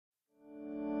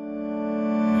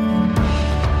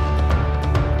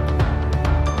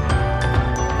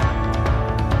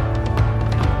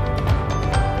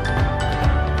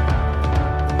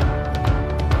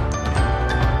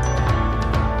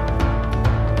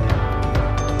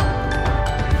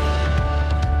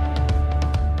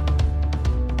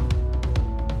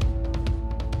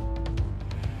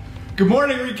Good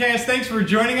morning, Recast. Thanks for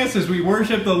joining us as we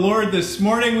worship the Lord this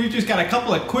morning. We've just got a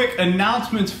couple of quick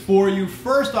announcements for you.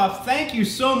 First off, thank you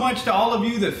so much to all of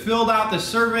you that filled out the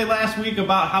survey last week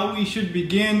about how we should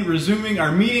begin resuming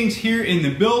our meetings here in the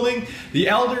building. The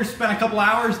elders spent a couple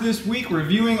hours this week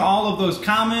reviewing all of those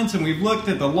comments, and we've looked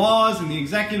at the laws and the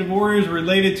executive orders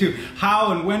related to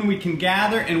how and when we can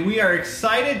gather, and we are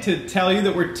excited to tell you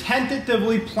that we're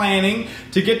tentatively planning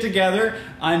to get together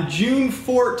on June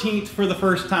 14th for the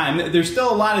first time. There's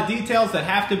still a lot of details that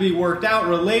have to be worked out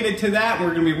related to that.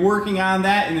 We're going to be working on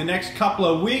that in the next couple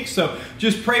of weeks. So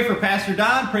just pray for Pastor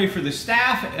Don, pray for the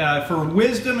staff, for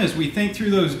wisdom as we think through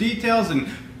those details and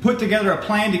put together a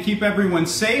plan to keep everyone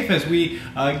safe as we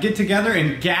get together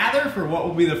and gather for what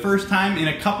will be the first time in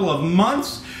a couple of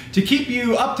months. To keep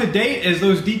you up to date as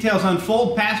those details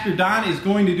unfold, Pastor Don is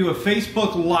going to do a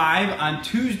Facebook Live on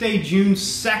Tuesday, June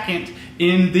 2nd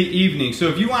in the evening. So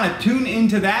if you want to tune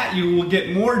into that, you will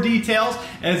get more details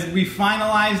as we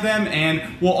finalize them, and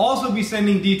we'll also be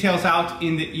sending details out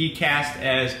in the eCast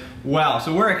as well.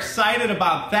 So we're excited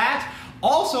about that.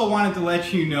 Also wanted to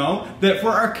let you know that for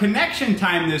our connection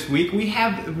time this week, we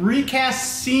have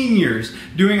Recast seniors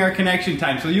doing our connection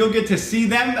time. So you'll get to see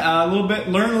them a little bit,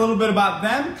 learn a little bit about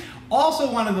them.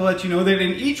 Also wanted to let you know that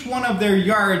in each one of their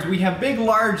yards, we have big,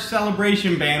 large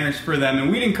celebration banners for them. And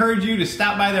we'd encourage you to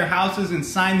stop by their houses and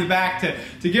sign the back to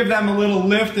give them a little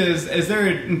lift as their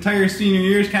entire senior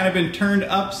year has kind of been turned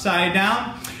upside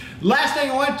down. Last thing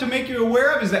I want to make you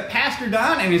aware of is that Pastor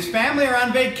Don and his family are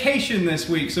on vacation this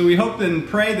week. So we hope and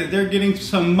pray that they're getting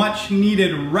some much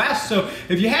needed rest. So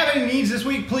if you have any needs this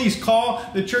week, please call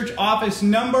the church office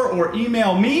number or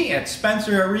email me at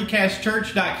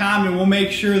spencer@recastchurch.com, and we'll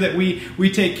make sure that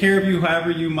we take care of you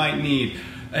however you might need.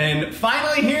 And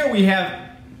finally here we have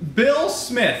Bill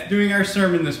Smith doing our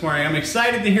sermon this morning. I'm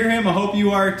excited to hear him. I hope you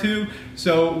are too.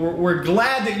 So we're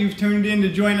glad that you've tuned in to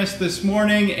join us this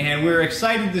morning, and we're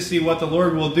excited to see what the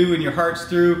Lord will do in your hearts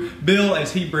through Bill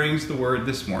as he brings the word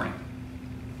this morning.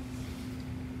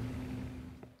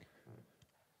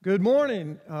 Good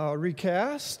morning,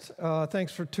 Recast.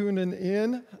 Thanks for tuning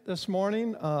in this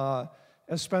morning.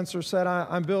 As Spencer said,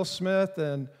 I'm Bill Smith,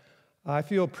 and I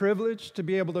feel privileged to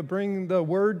be able to bring the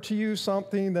word to you,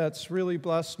 something that's really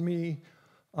blessed me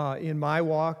in my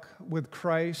walk with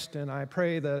Christ, and I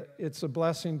pray that it's a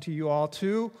blessing to you all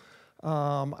too.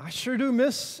 I sure do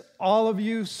miss all of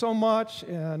you so much,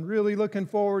 and really looking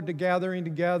forward to gathering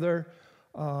together.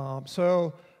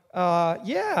 So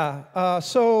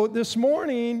this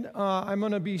morning I'm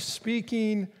going to be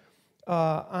speaking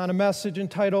on a message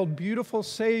entitled Beautiful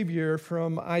Savior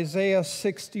from Isaiah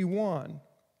 61.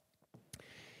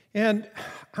 And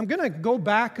I'm going to go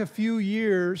back a few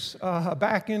years,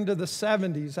 back into the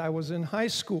 70s. I was in high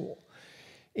school.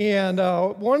 And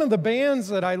one of the bands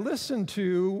that I listened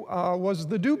to was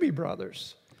the Doobie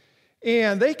Brothers.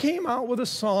 And they came out with a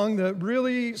song that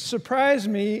really surprised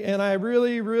me, and I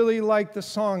really, really liked the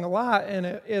song a lot. And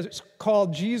it's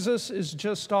called Jesus Is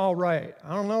Just All Right.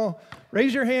 I don't know,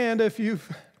 raise your hand if you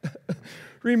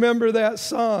remember that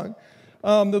song.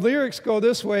 The lyrics go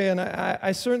this way, and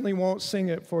I certainly won't sing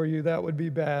it for you. That would be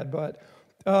bad. But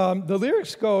the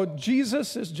lyrics go,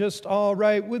 Jesus is just all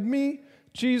right with me.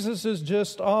 Jesus is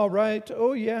just all right.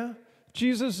 Oh, yeah.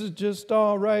 Jesus is just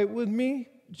all right with me.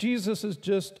 Jesus is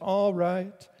just all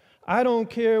right. I don't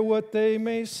care what they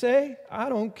may say. I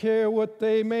don't care what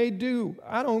they may do.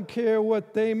 I don't care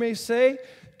what they may say.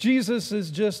 Jesus is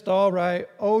just all right.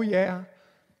 Oh, yeah.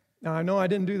 Now, I know I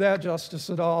didn't do that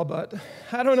justice at all, but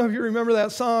I don't know if you remember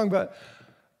that song, but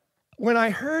when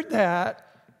I heard that,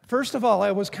 first of all,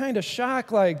 I was kind of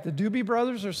shocked, like the Doobie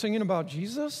Brothers are singing about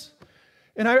Jesus?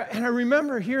 And I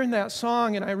remember hearing that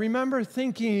song, and I remember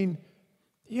thinking,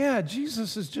 yeah,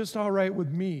 Jesus is just all right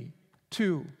with me,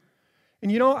 too.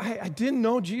 And you know, I didn't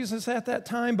know Jesus at that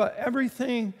time, but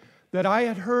everything that I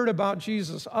had heard about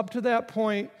Jesus up to that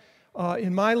point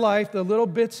in my life, the little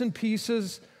bits and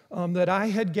pieces that I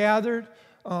had gathered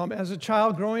as a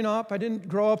child growing up. I didn't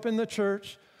grow up in the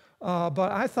church,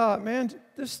 but I thought, man,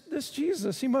 this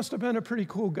Jesus, he must have been a pretty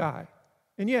cool guy.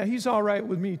 And yeah, he's all right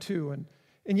with me too.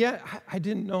 And yet, I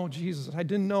didn't know Jesus. I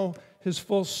didn't know his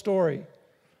full story.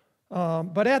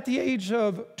 But at the age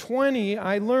of 20,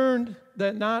 I learned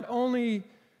that not only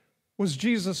was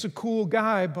Jesus a cool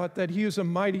guy, but that he was a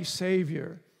mighty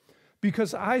Savior.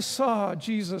 Because I saw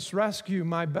Jesus rescue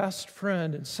my best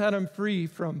friend and set him free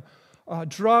from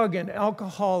drug and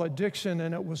alcohol addiction,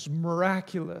 and it was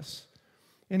miraculous.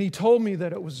 And he told me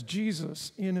that it was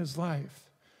Jesus in his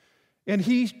life. And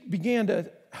he began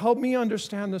to help me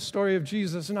understand the story of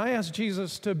Jesus. And I asked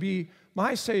Jesus to be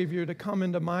my Savior, to come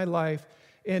into my life,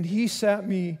 and he set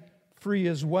me free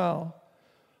as well.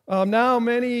 Now,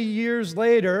 many years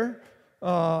later,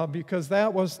 because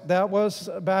that was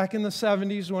back in the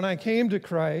 70s when I came to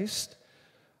Christ,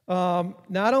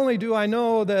 not only do I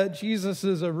know that Jesus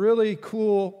is a really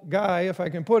cool guy, if I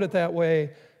can put it that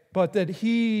way, but that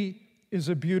He is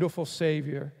a beautiful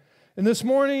Savior. And this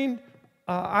morning,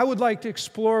 I would like to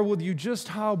explore with you just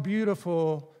how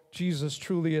beautiful Jesus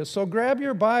truly is. So grab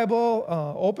your Bible,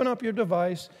 open up your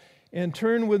device, and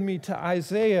turn with me to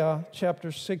Isaiah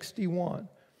chapter 61.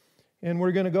 And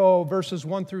we're going to go verses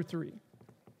 1 through 3.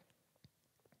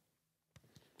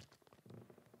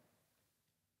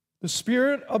 The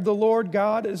Spirit of the Lord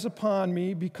God is upon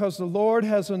me, because the Lord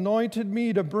has anointed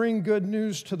me to bring good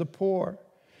news to the poor.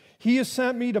 He has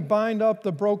sent me to bind up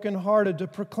the brokenhearted, to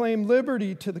proclaim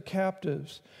liberty to the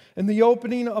captives, and the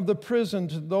opening of the prison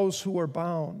to those who are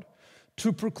bound,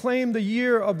 to proclaim the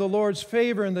year of the Lord's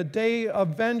favor and the day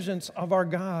of vengeance of our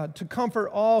God, to comfort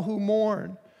all who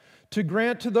mourn, to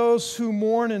grant to those who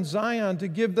mourn in Zion, to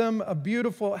give them a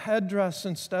beautiful headdress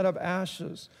instead of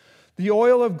ashes, the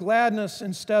oil of gladness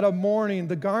instead of mourning,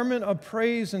 the garment of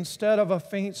praise instead of a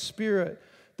faint spirit,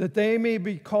 that they may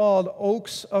be called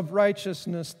oaks of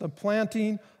righteousness, the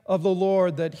planting of the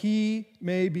Lord, that He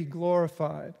may be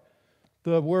glorified.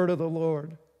 The word of the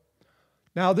Lord.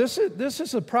 Now, this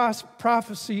is a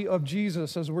prophecy of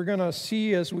Jesus, as we're going to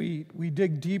see as we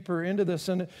dig deeper into this.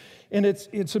 And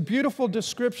it's a beautiful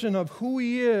description of who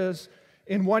He is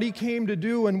and what He came to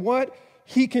do and what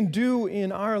He can do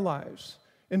in our lives.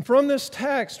 And from this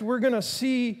text, we're going to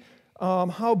see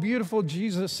how beautiful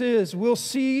Jesus is. We'll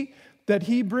see that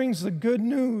He brings the good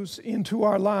news into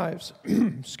our lives.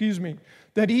 Excuse me.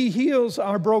 That He heals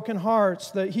our broken hearts,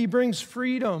 that He brings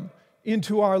freedom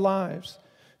into our lives,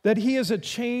 that He is a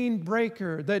chain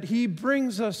breaker, that He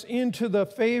brings us into the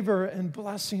favor and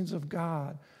blessings of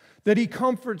God, that He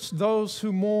comforts those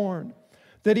who mourn,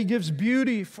 that He gives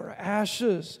beauty for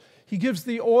ashes, He gives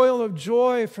the oil of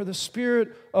joy for the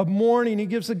spirit of mourning, He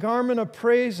gives the garment of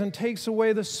praise and takes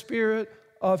away the spirit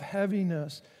of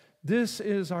heaviness. This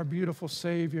is our beautiful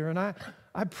Savior. And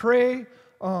I pray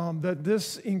that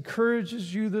this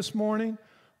encourages you this morning.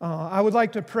 I would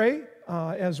like to pray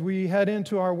as we head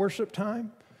into our worship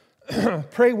time.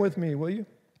 Pray with me, will you?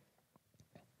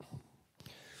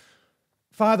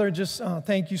 Father, just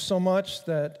thank you so much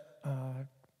that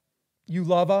you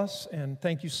love us, and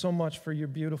thank you so much for your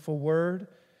beautiful word.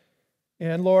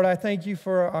 And Lord, I thank you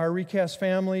for our Recast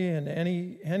family and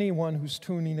anyone who's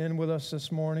tuning in with us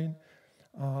this morning.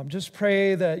 Just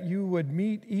pray that you would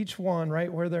meet each one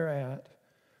right where they're at,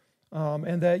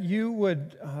 and that you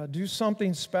would do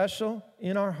something special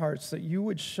in our hearts, that you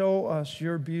would show us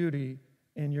your beauty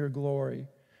and your glory.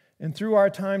 And through our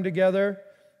time together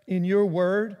in your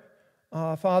word,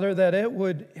 Father, that it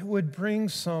would bring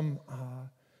some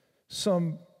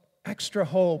extra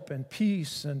hope and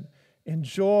peace and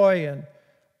joy,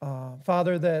 and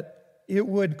Father, that it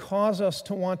would cause us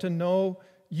to want to know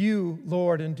you,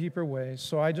 Lord, in deeper ways.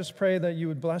 So I just pray that you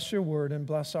would bless your word and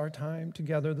bless our time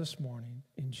together this morning.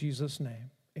 In Jesus'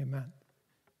 name, amen.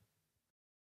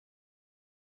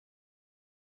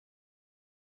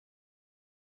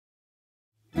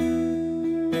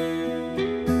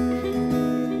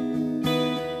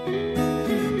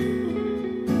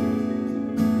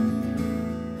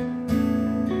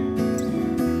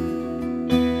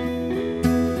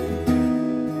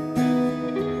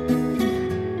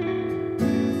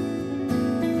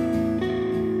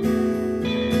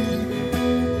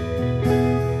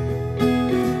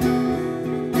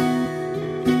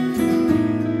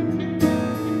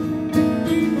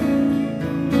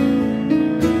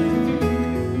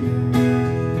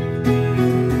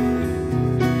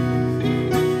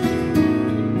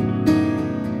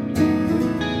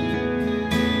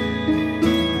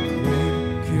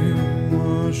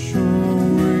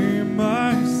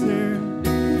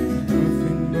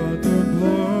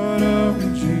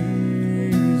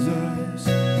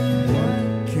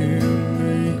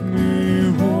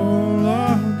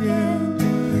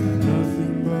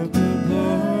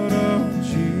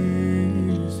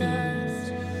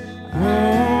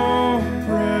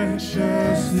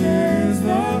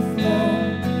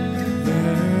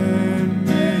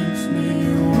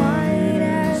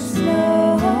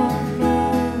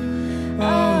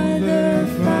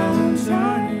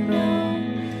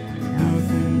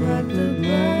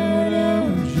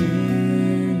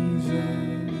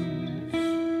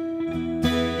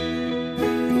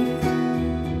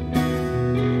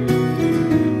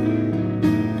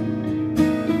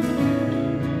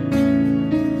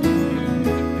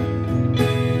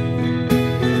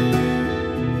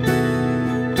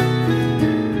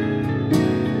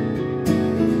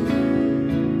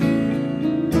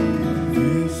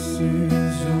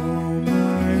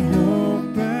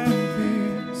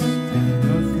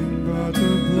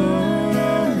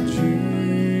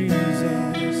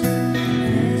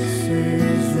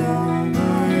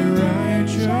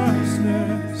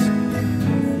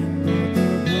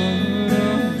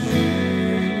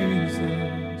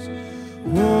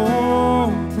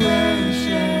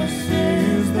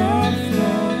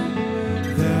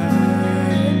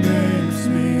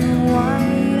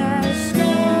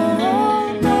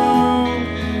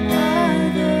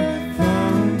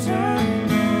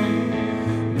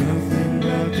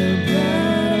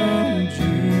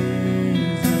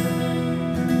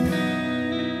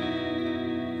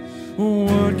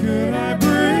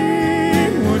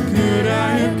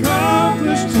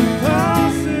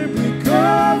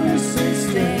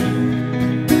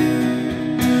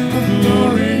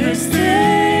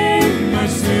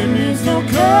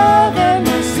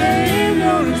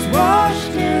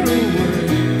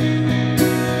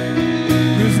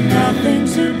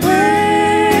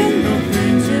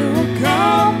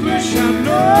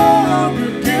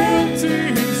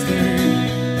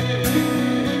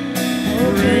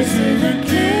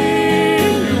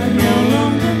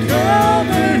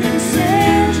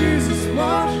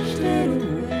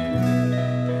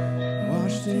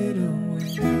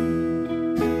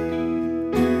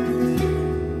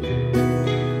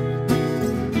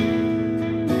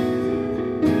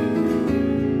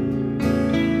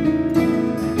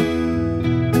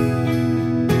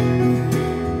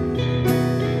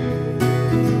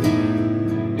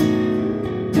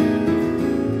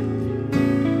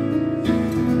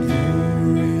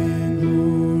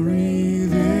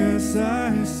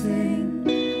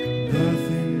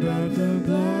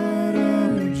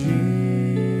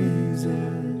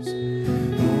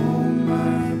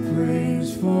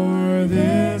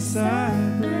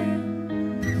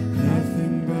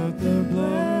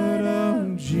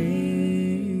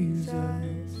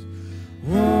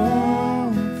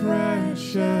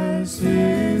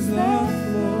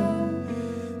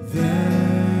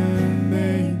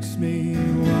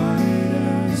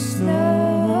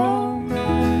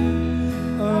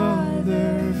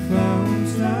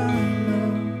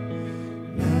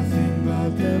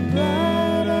 the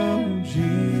blood of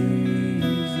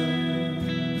Jesus.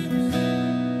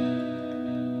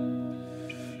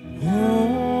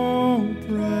 Oh,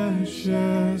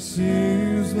 precious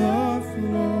is the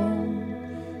flow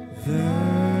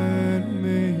that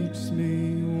makes me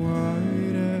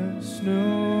white as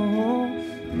snow.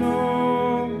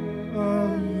 No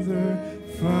other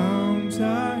fount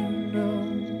I know,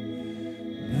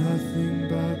 nothing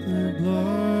but the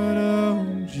blood of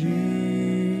Jesus.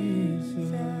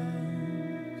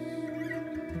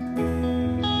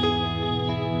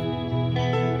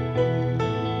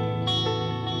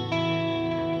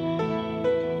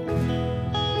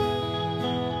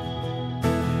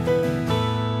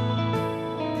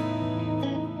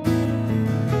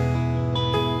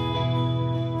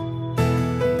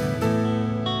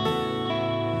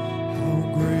 How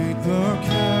great the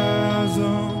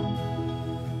chasm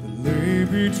that lay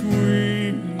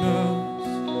between us,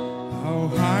 how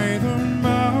high the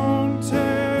mountain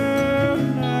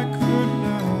I could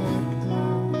not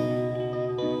climb.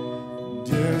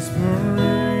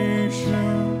 Desperation,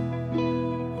 I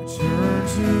turned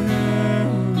to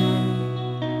heaven,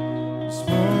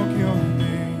 spoke your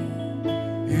name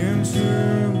into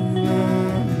the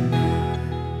night,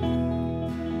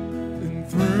 and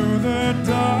through the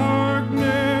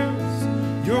darkness,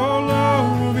 your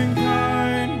loving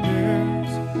kindness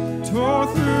tore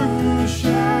through the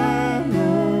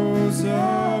shadows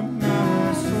of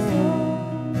my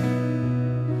soul.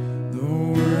 The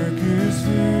work is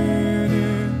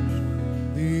finished,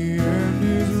 the end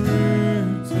is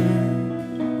written.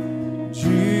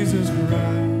 Jesus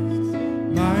Christ,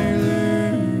 my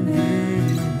living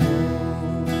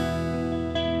hope.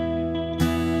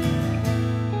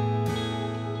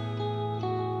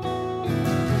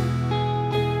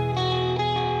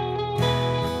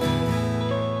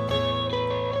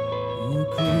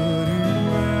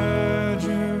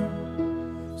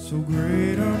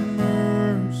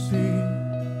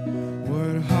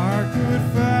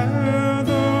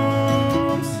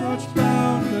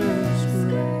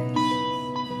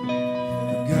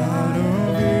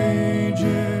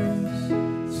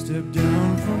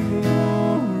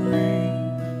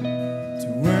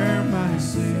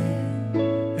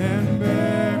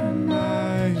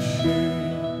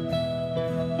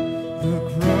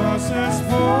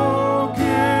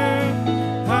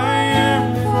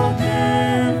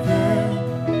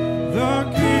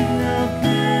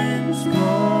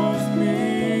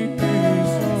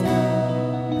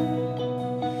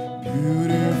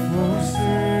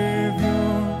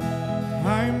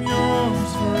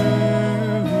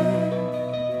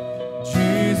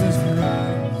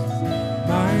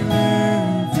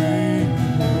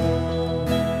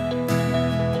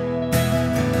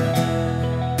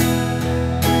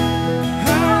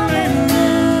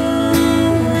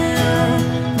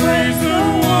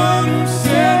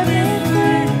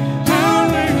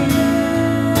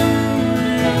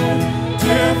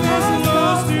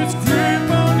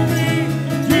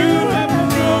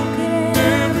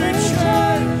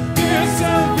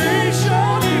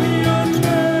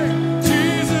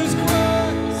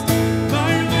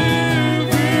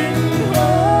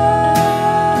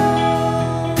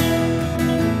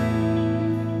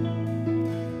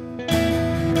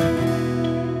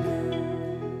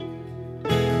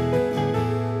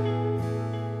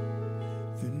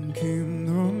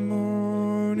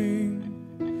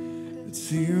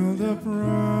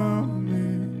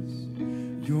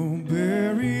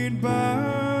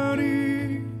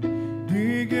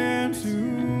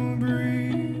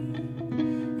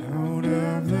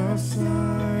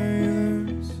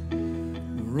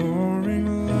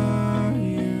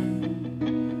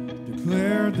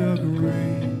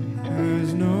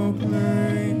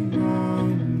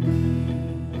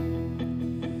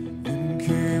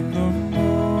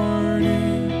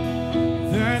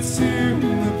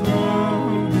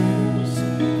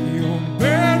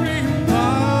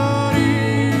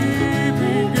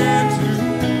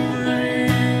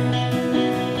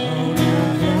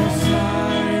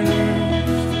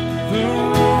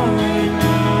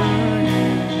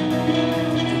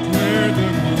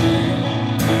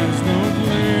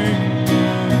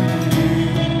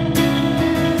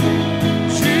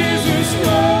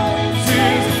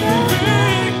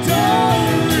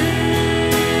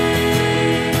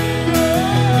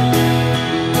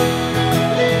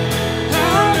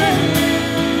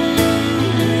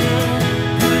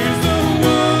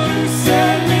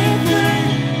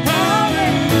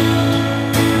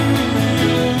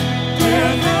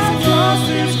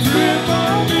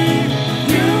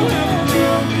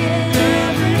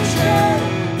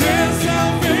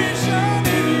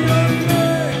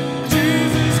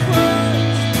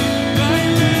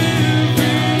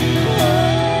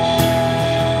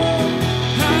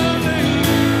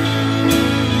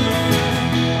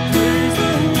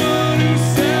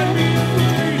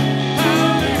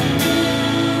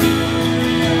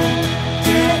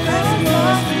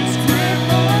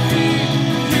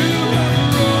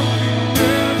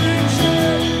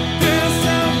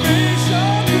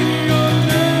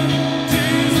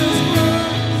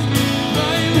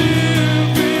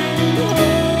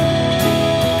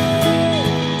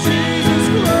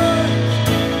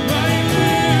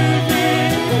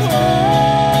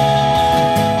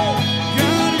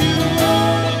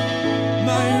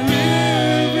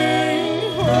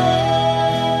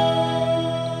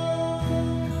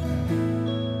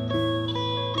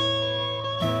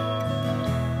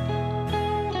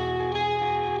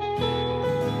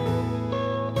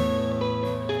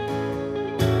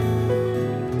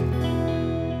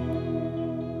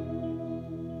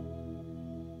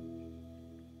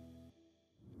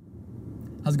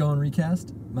 How's it going,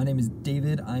 Recast? My name is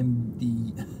David. I'm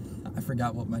the, I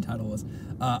forgot what my title was.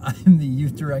 I'm the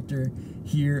youth director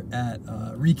here at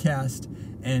Recast,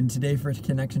 and today for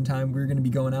Connection Time, we're going to be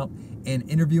going out and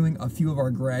interviewing a few of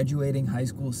our graduating high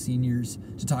school seniors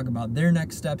to talk about their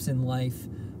next steps in life,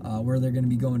 where they're going to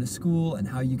be going to school, and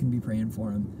how you can be praying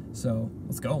for them. So,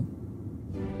 let's go.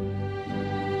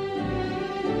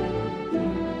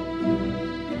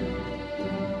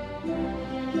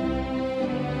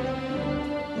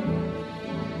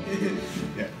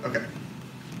 Yeah, okay.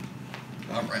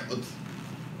 All right, let's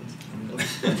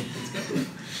go.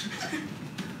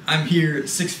 I'm here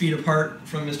 6 feet apart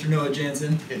from Mr. Noah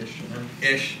Jansen.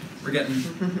 Ish.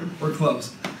 We're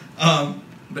close.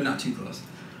 But not too close.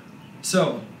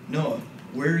 So, Noah,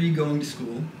 where are you going to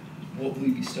school? What will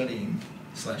you be studying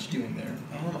 / doing there?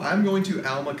 I'm going to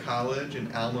Alma College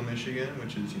in Alma, Michigan,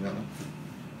 which is,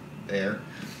 there.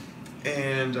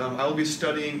 And I will be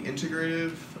studying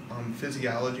integrative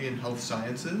physiology and health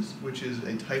sciences, which is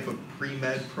a type of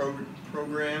pre-med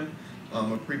program,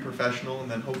 a pre-professional, and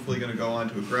then hopefully going to go on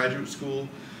to a graduate school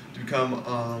to become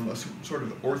a sort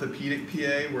of orthopedic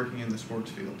PA working in the sports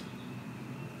field.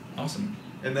 Awesome.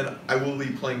 And then I will be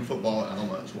playing football at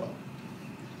Alma as well.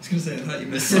 I was going to say, I thought you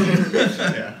missed something.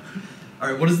 Yeah. All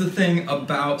right, what is the thing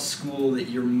about school that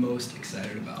you're most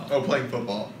excited about? Oh, playing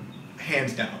football.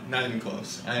 Hands down. Not even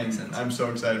close. Makes sense. I'm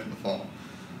so excited for the fall.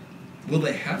 Will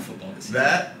they have football this year?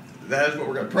 That is what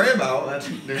we're going to pray about. That's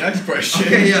the next question.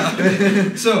 Okay,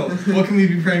 yeah. So, what can we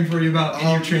be praying for you about in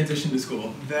your transition to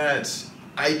school? That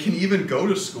I can even go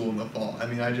to school in the fall. I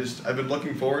mean, I've been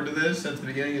looking forward to this since the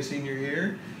beginning of senior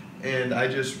year, and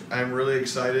I'm really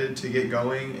excited to get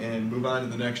going and move on to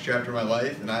the next chapter of my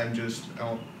life, and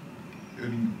it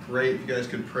would be great if you guys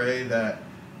could pray that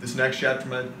this next chapter of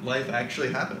my life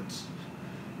actually happens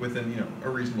within, a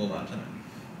reasonable amount of time.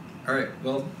 All right,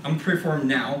 well, I'm going to pray for him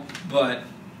now, but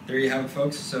there you have it,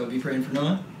 folks. So be praying for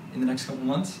Noah in the next couple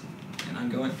months, and I'm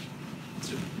going. Let's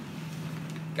do it.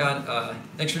 God,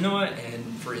 thanks for Noah and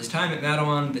for his time at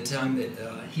Madawan, the time that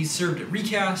he served at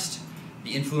Recast,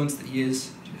 the influence that he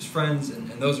is to his friends and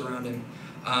those around him.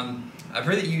 I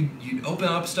pray that you'd open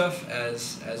up stuff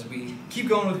as we keep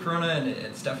going with Corona, and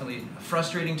it's definitely a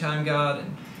frustrating time, God,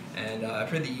 and I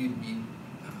pray that you'd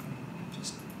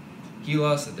just heal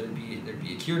us, that there'd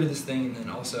be a cure to this thing, and then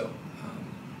also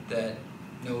that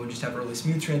Noah would just have a really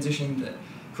smooth transition, that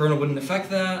Corona wouldn't affect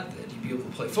that he'd be able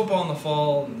to play football in the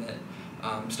fall, and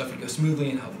that stuff would go smoothly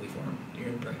and healthily for him. You're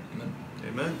going to pray. Amen.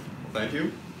 Amen. Well, thank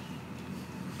you.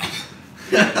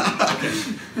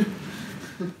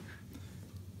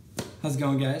 How's it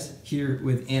going, guys? Here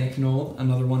with Anna Knoll,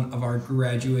 another one of our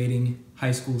graduating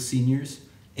high school seniors.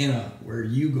 Anna, where are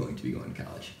you going to be going to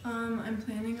college? I'm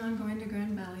planning on going to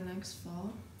Grand Valley next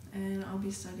fall, and I'll be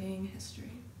studying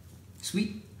history.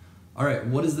 Sweet. All right,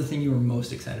 what is the thing you were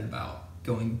most excited about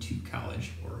going to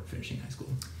college or finishing high school?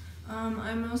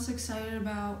 I'm most excited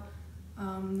about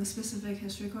the specific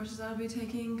history courses that I'll be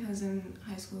taking, because in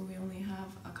high school we only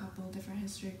have a couple different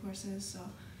history courses, so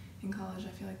in college I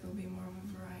feel like there'll be more of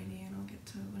a variety and I'll get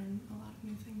to learn a lot of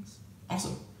new things.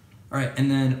 Awesome. All right, and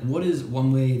then what is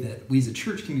one way that we as a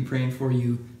church can be praying for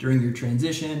you during your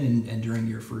transition and during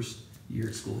your first year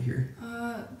at school here?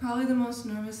 Probably the most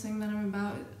nervous thing that I'm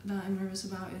nervous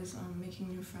about is making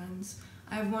new friends.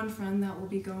 I have one friend that will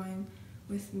be going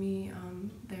with me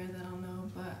there that I'll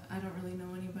know, but I don't really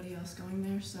know anybody else going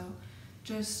there, so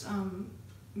just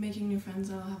making new friends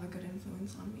that'll have a good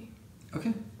influence on me.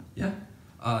 Okay, yeah.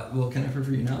 Well, can I pray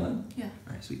for you now then? Yeah.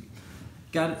 All right, sweet.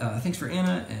 God, thanks for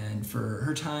Anna and for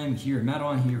her time here at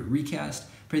Madawan, here at Recast.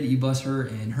 Pray that you bless her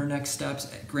in her next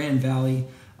steps at Grand Valley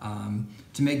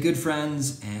to make good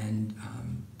friends and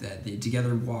that they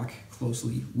together walk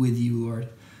closely with you, Lord.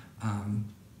 Amen?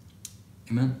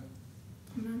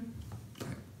 Amen. All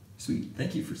right, sweet.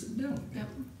 Thank you for sitting down. Yep,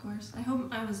 of course. I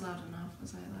hope I was loud enough.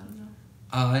 Was I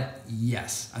loud enough?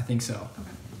 Yes, I think so. Okay.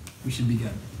 We should be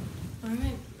good. All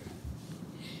right.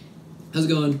 How's it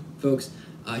going, folks?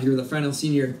 Here with a final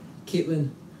senior,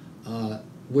 Caitlin.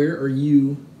 Where are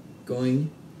you going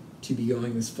to be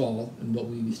going this fall, and what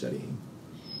will you be studying?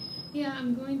 Yeah,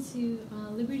 I'm going to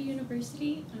Liberty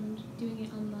University. I'm doing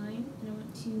it online, and I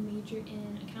want to major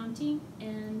in accounting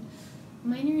and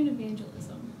minor in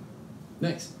evangelism.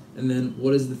 Nice. And then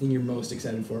what is the thing you're most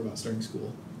excited for about starting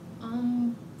school?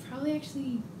 Probably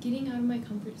actually getting out of my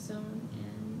comfort zone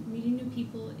and meeting new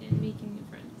people and making new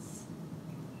friends.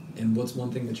 And what's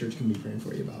one thing the church can be praying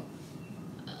for you about?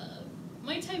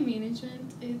 My time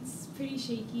management, it's pretty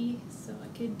shaky, so I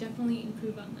could definitely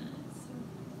improve on that. So.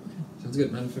 Okay, sounds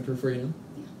good. Mind if I pray for you now?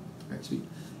 Yeah. All right, sweet.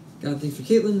 God, thanks for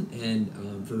Caitlin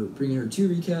and for bringing her to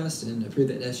Recast, and I pray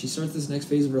that as she starts this next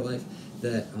phase of her life,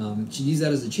 that she use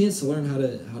that as a chance to learn how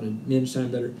to manage time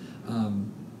better.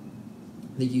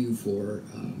 Thank you for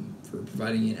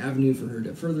providing an avenue for her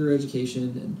to further her education,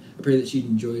 and I pray that she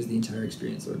enjoys the entire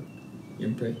experience, Lord. Hear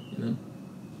and pray. Amen.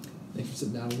 Thanks for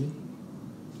sitting down with me.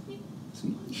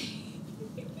 Sweet.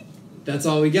 That's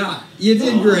all we got. You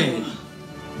did great.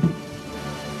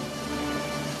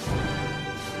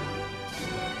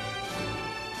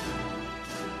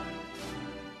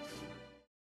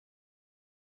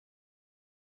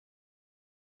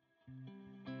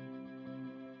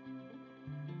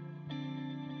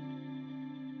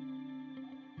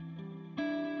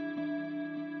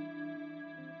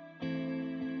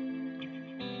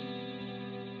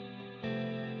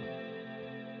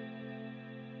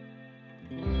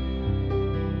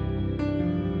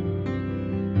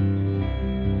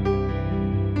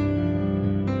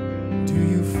 Do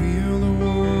you feel the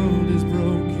world is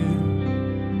broken?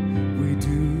 We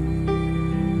do.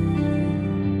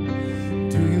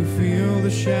 Do you feel the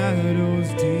shadows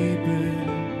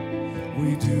deepen?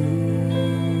 We do.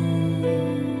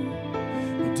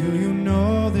 But do you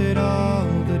know that all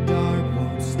the dark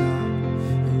won't stop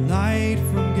the light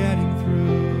from getting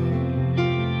through?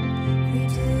 We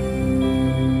do.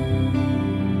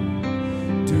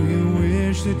 Do you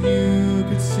wish that you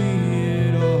could see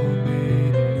it all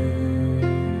made new?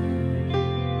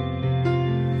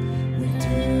 We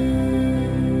do.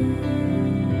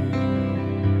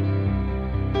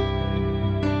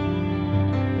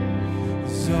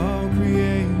 Is all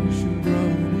creation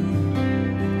groaning?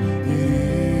 It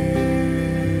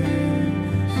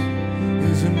is.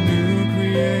 Is a new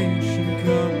creation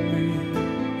coming?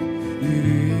 It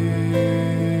is.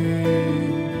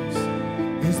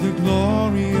 Is the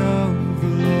glory of the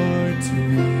Lord to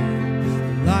be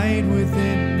the light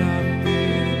within our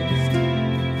midst?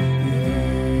 It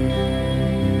is.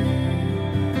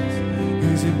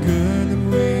 Is it good that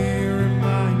we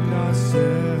remind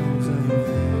ourselves of this?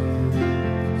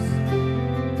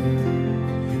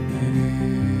 It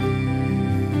is.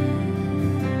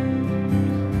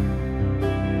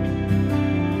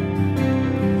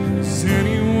 Is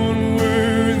anyone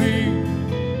worthy?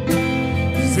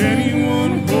 Is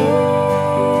anyone whole?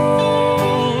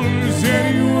 Is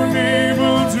anyone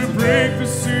able to break the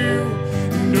seal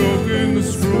and open the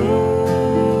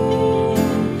scroll?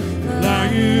 The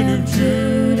Lion of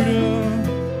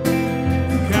Judah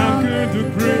conquered the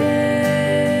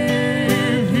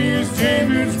grave. He is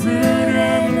David's root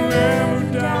and the Lamb who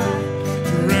died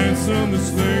to ransom the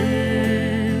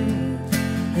slave.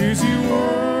 Is he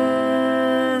worthy?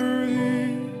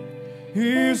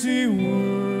 Is he worthy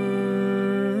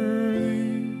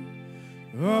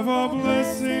of all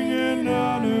blessing and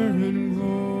honor and glory?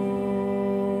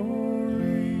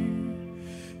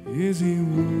 Is he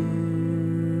worthy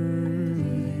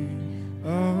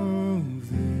of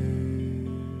this?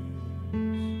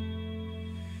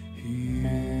 He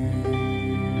is.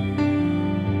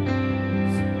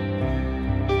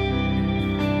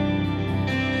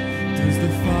 Does the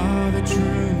Father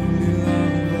truly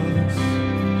love us?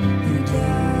 He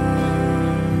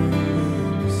does.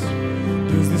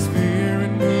 Does the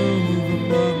Spirit move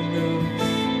among us?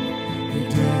 He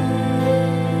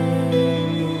does.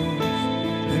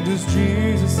 And does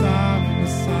Jesus, our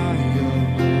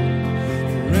Messiah,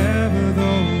 forever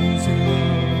those he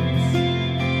loves? He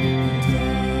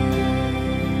does.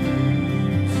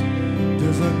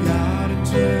 Does our God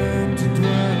intend to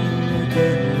dwell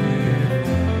again with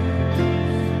us?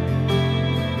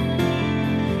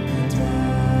 He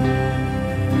does.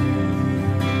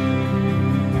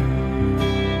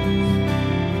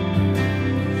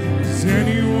 Is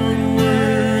anyone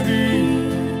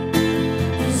worthy?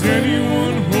 Is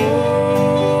anyone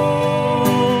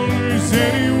whole? Is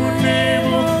anyone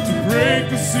able to break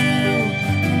the seal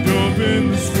and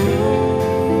open the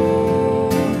scroll?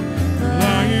 The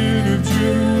Lion of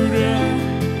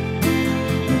Judah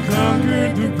who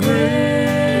conquered the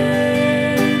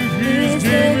grave. He is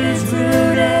David's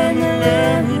root and the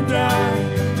Lamb who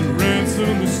died to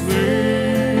ransom the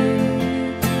slave.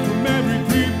 From every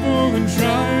people and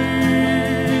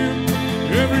tribe,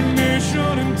 every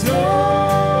nation and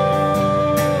tongue,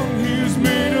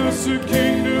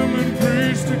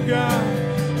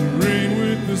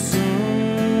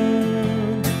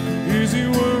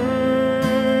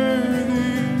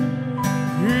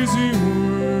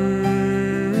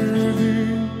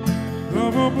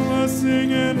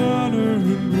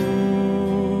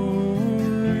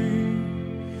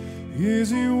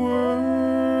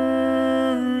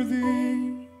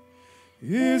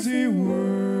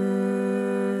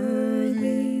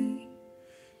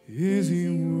 Is he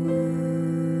worthy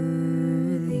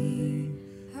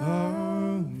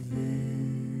of this?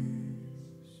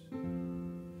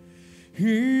 Is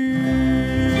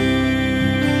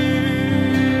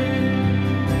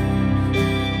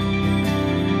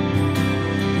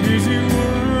he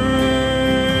worthy?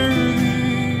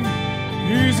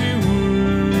 Is he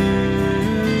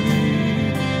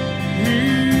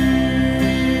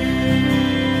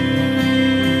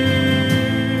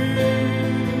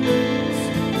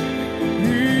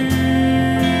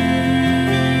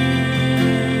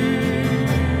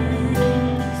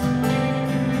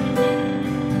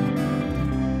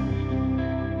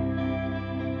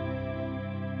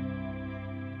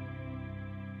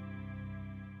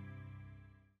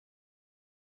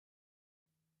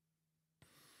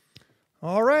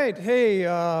All right, hey,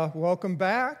 welcome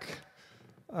back.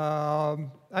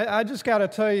 I just got to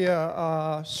tell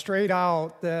you straight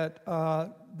out that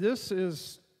this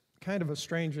is kind of a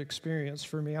strange experience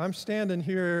for me. I'm standing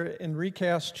here in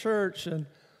Recast Church, and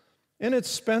it's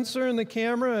Spencer in the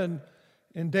camera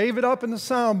and David up in the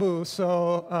sound booth.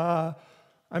 So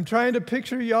I'm trying to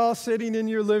picture y'all sitting in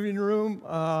your living room.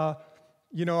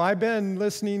 I've been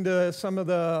listening to some of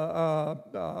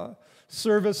the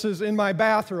services in my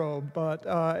bathrobe, but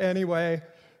anyway,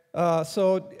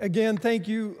 so again, thank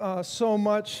you so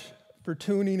much for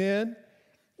tuning in,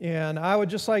 and I would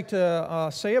just like to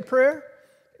say a prayer,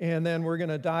 and then we're going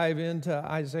to dive into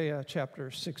Isaiah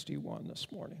chapter 61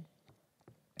 this morning.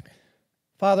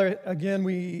 Father, again,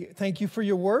 we thank you for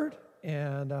your word,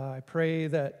 and I pray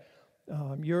that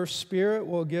your Spirit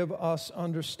will give us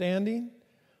understanding,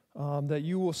 that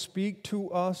you will speak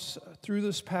to us through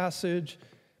this passage,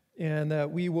 and that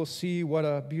we will see what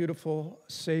a beautiful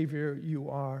Savior you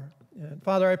are. And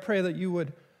Father, I pray that you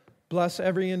would bless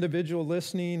every individual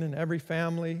listening and every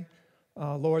family.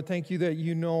 Lord, thank you that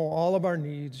you know all of our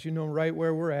needs. You know right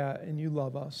where we're at, and you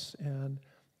love us, and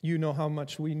you know how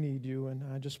much we need you. And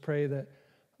I just pray that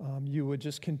you would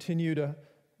just continue to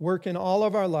work in all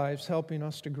of our lives, helping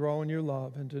us to grow in your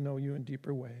love and to know you in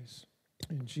deeper ways.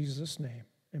 In Jesus' name,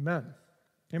 amen.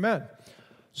 Amen.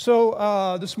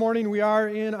 So this morning we are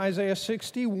in Isaiah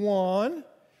 61,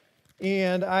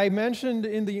 and I mentioned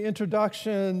in the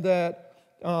introduction that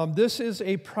this is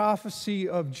a prophecy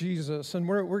of Jesus, and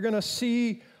we're going to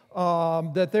see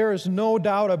that there is no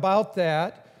doubt about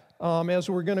that as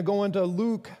we're going to go into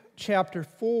Luke chapter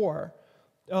 4.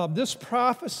 This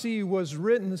prophecy was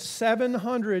written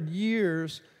 700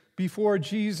 years before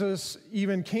Jesus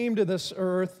even came to this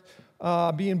earth,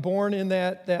 being born in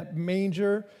that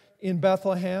manger in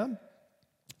Bethlehem.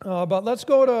 But let's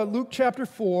go to Luke chapter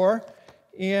 4,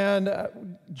 and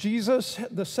Jesus,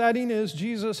 the setting is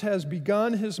Jesus has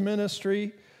begun his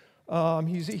ministry.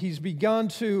 He's begun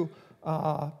to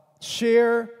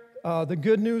share the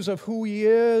good news of who he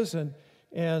is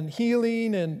and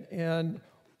healing, and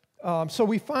so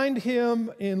we find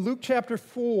him in Luke chapter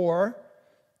 4,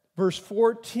 verse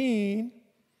 14,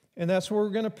 and that's where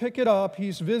we're going to pick it up.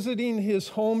 He's visiting his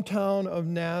hometown of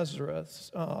Nazareth.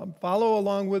 Follow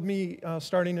along with me,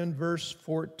 starting in verse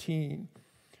 14.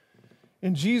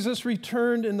 And Jesus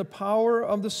returned in the power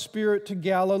of the Spirit to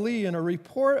Galilee, and a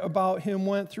report about him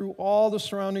went through all the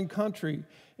surrounding country,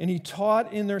 and he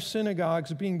taught in their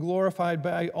synagogues, being glorified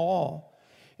by all.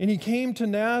 And he came to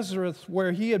Nazareth,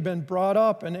 where he had been brought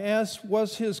up, and as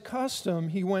was his custom,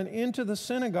 he went into the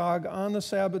synagogue on the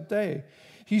Sabbath day.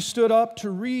 He stood up to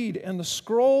read, and the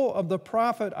scroll of the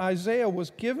prophet Isaiah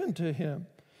was given to him.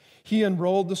 He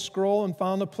unrolled the scroll and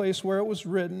found the place where it was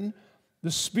written,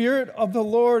 "The Spirit of the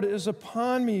Lord is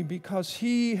upon me, because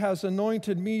he has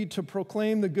anointed me to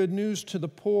proclaim the good news to the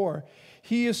poor.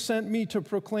 He has sent me to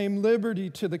proclaim liberty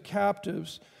to the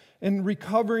captives and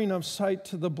recovering of sight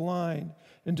to the blind,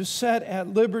 and to set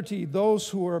at liberty those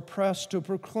who are oppressed, to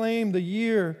proclaim the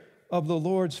year of the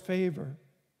Lord's favor."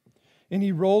 And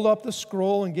he rolled up the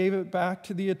scroll and gave it back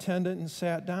to the attendant and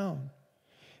sat down.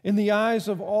 And the eyes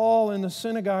of all in the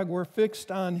synagogue were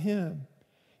fixed on him.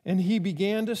 And he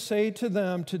began to say to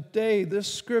them, "Today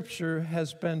this scripture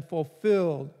has been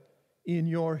fulfilled in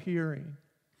your hearing."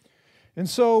 And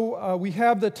so we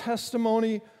have the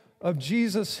testimony of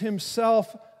Jesus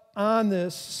himself on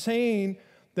this, saying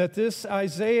that this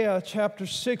Isaiah chapter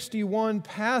 61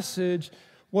 passage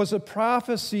was a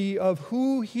prophecy of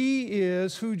who he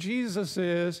is, who Jesus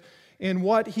is, and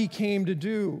what he came to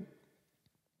do.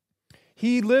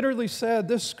 He literally said,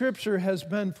 "This scripture has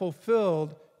been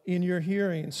fulfilled in your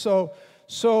hearing." So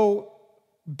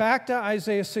back to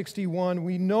Isaiah 61,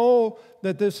 we know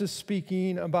that this is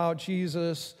speaking about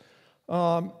Jesus.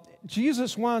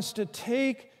 Jesus wants to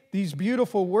take these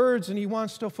beautiful words and he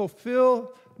wants to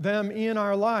fulfill them in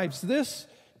our lives. This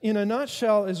in a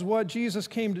nutshell, is what Jesus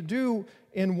came to do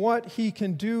and what he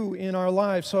can do in our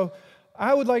lives. So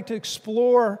I would like to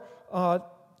explore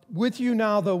with you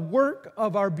now the work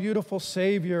of our beautiful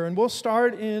Savior. And we'll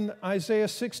start in Isaiah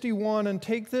 61 and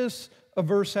take this a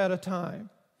verse at a time.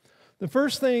 The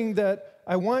first thing that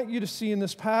I want you to see in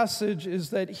this passage is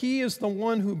that he is the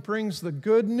one who brings the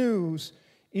good news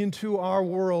into our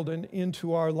world and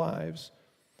into our lives.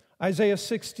 Isaiah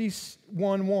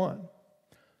 61:1.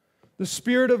 The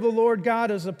Spirit of the Lord God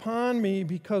is upon me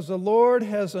because the Lord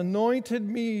has anointed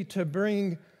me to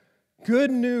bring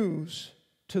good news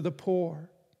to the poor.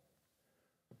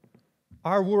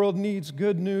 Our world needs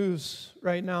good news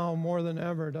right now more than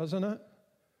ever, doesn't it?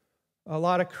 A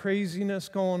lot of craziness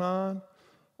going on,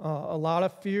 a lot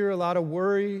of fear, a lot of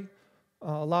worry,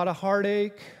 a lot of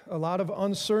heartache, a lot of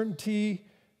uncertainty.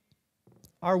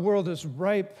 Our world is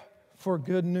ripe for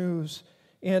good news.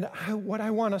 And what I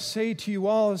want to say to you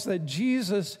all is that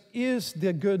Jesus is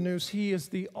the good news. He is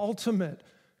the ultimate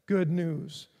good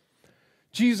news.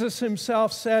 Jesus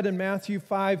himself said in Matthew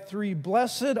 5:3,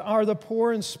 "Blessed are the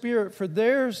poor in spirit, for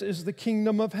theirs is the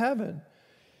kingdom of heaven."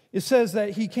 It says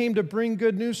that he came to bring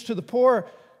good news to the poor.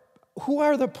 Who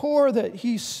are the poor that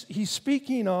he's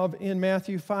speaking of in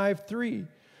Matthew 5:3?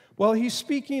 Well, he's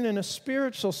speaking in a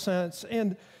spiritual sense,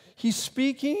 and he's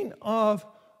speaking of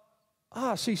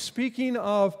us. He's speaking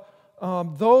of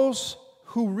those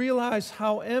who realize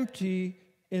how empty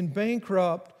and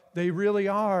bankrupt they really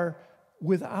are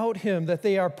without him, that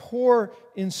they are poor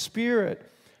in spirit.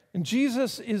 And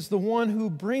Jesus is the one who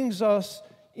brings us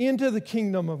into the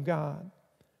kingdom of God.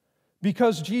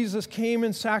 Because Jesus came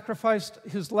and sacrificed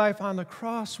his life on the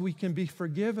cross, we can be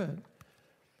forgiven.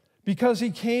 Because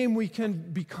he came, we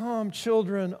can become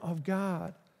children of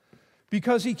God.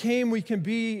 Because he came, we can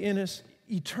be in his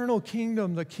eternal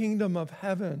kingdom, the kingdom of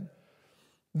heaven.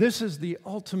 This is the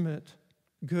ultimate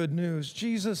good news.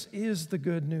 Jesus is the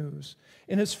good news,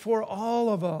 and it's for all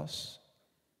of us.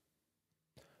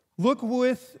 Look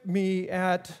with me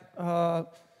at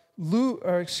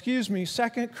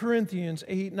 2 Corinthians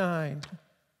 8:9.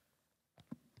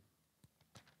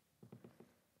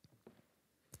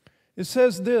 It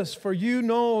says this, "For you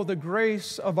know the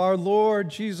grace of our Lord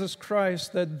Jesus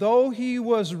Christ, that though he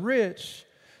was rich,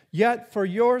 yet for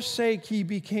your sake he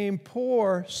became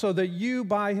poor, so that you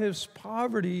by his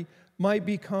poverty might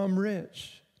become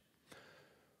rich."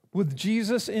 With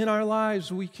Jesus in our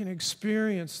lives, we can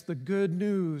experience the good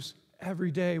news every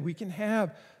day. We can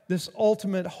have this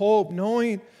ultimate hope,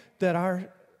 knowing that our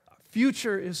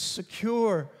future is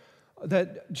secure,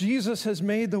 that Jesus has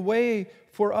made the way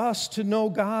for us to know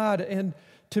God and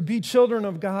to be children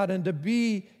of God and to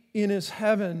be in his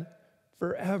heaven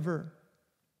forever.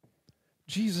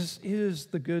 Jesus is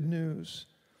the good news.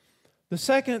 The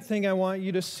second thing I want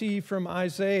you to see from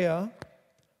Isaiah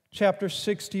chapter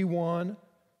 61,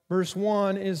 verse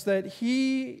 1, is that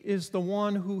he is the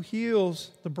one who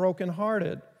heals the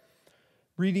brokenhearted.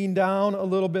 Reading down a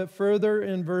little bit further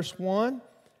in verse 1,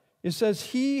 it says,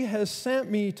 "He has sent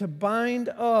me to bind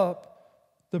up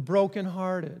the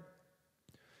brokenhearted."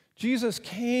 Jesus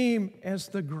came as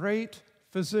the great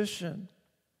physician.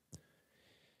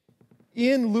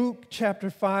 In Luke chapter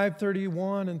 5,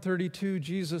 31 and 32,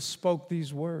 Jesus spoke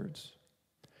these words.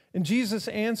 And Jesus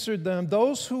answered them,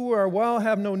 "Those who are well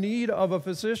have no need of a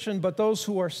physician, but those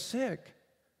who are sick.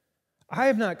 I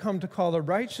have not come to call the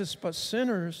righteous, but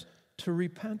sinners to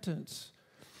repentance."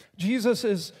 Jesus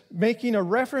is making a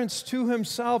reference to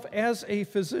himself as a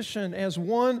physician, as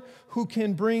one who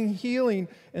can bring healing.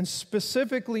 And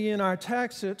specifically in our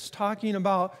text, it's talking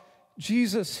about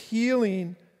Jesus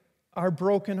healing our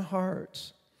broken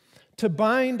hearts. To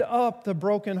bind up the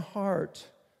broken heart.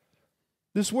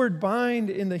 This word bind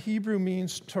in the Hebrew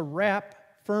means to wrap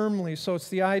firmly. So it's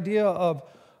the idea of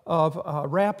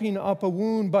wrapping up a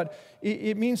wound, but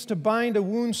it means to bind a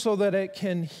wound so that it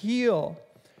can heal.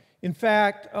 In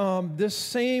fact, this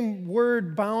same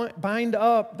word, bind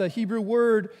up, the Hebrew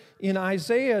word in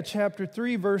Isaiah chapter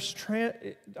 3, verse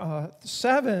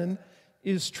 7,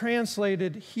 is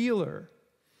translated healer.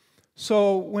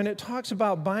 So when it talks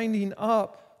about binding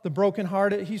up the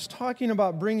brokenhearted, he's talking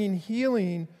about bringing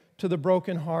healing to the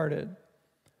brokenhearted.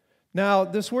 Now,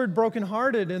 this word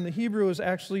brokenhearted in the Hebrew is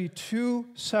actually two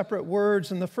separate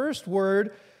words, and the first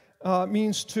word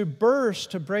means to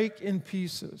burst, to break in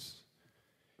pieces.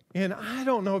 And I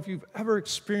don't know if you've ever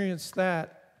experienced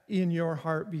that in your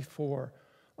heart before.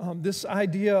 This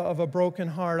idea of a broken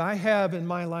heart, I have in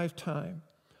my lifetime.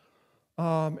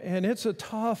 And it's a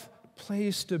tough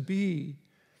place to be.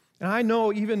 And I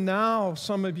know even now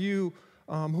some of you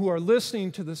who are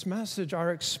listening to this message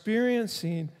are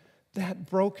experiencing that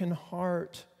broken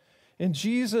heart. And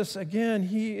Jesus, again,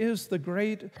 he is the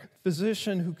great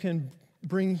physician who can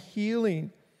bring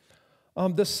healing.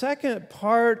 The second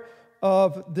part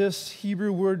of this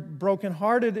Hebrew word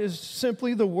brokenhearted is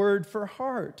simply the word for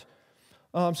heart.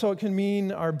 So it can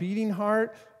mean our beating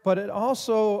heart, but it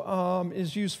also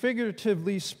is used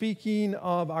figuratively, speaking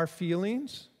of our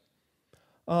feelings,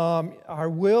 our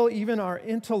will, even our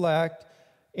intellect,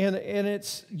 and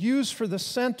it's used for the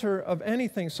center of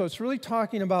anything. So it's really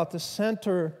talking about the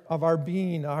center of our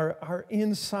being, our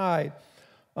inside.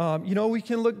 We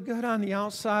can look good on the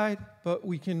outside, but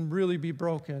we can really be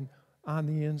broken on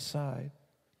the inside.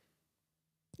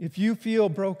 If you feel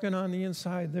broken on the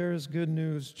inside, there is good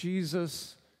news.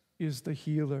 Jesus is the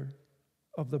healer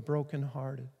of the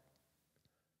brokenhearted.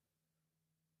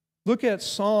 Look at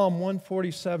Psalm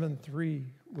 147:3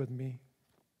 with me.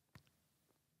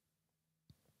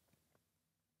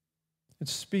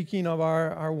 It's speaking of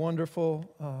our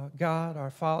wonderful God,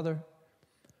 our Father,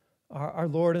 our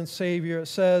Lord and Savior. It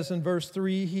says in verse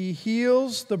 3, He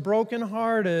heals the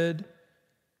brokenhearted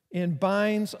and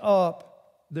binds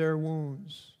up their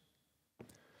wounds.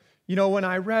 When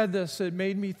I read this, it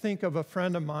made me think of a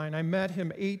friend of mine. I met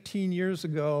him 18 years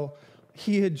ago.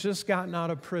 He had just gotten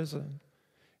out of prison.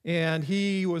 And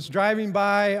he was driving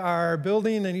by our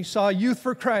building, and he saw Youth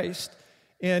for Christ.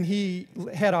 And he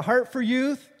had a heart for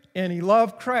youth, and he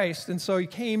loved Christ. And so he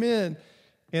came in,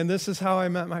 and this is how I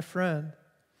met my friend.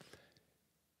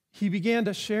 He began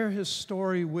to share his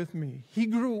story with me. He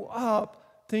grew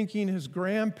up thinking his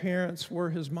grandparents were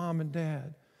his mom and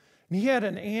dad. And he had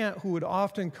an aunt who would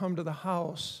often come to the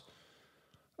house.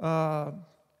 When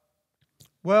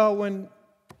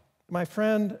my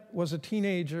friend was a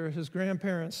teenager, his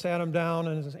grandparents sat him down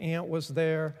and his aunt was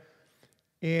there.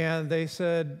 And they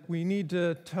said, we need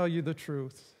to tell you the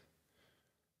truth.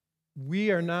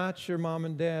 We are not your mom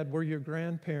and dad, we're your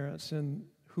grandparents. And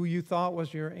who you thought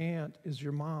was your aunt is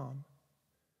your mom.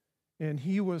 And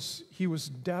he was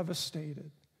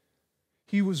devastated.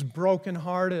 He was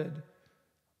brokenhearted.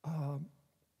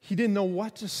 He didn't know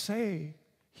what to say.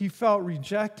 He felt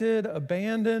rejected,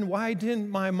 abandoned. Why didn't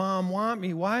my mom want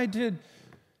me? Why did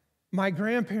my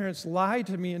grandparents lie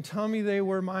to me and tell me they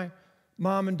were my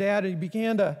mom and dad? And he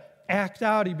began to act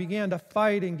out. He began to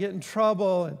fight and get in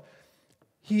trouble. And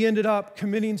he ended up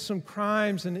committing some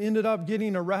crimes and ended up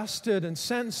getting arrested and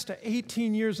sentenced to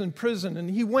 18 years in prison. And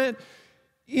he went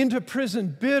into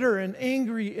prison bitter and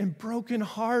angry and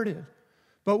brokenhearted.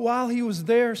 But while he was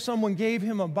there, someone gave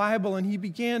him a Bible, and he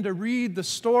began to read the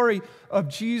story of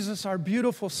Jesus, our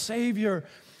beautiful Savior.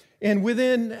 And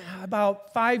within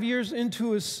about 5 years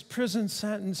into his prison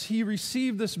sentence, he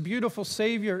received this beautiful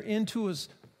Savior into his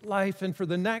life. And for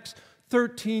the next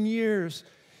 13 years,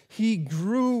 he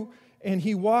grew and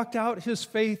he walked out his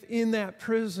faith in that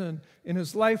prison, and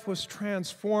his life was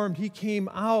transformed. He came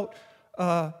out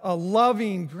a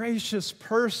loving, gracious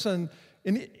person.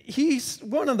 And he's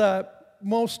one of the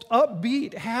most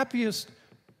upbeat, happiest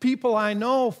people I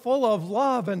know, full of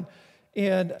love.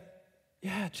 And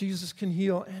Jesus can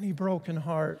heal any broken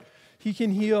heart. He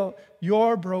can heal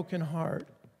your broken heart.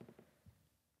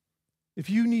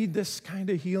 If you need this kind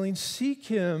of healing, seek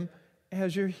Him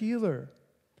as your healer.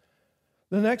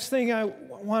 The next thing I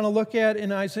want to look at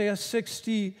in Isaiah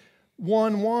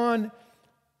 61:1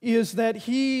 is that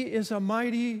He is a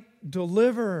mighty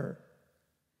deliverer.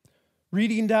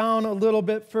 Reading down a little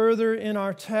bit further in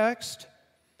our text,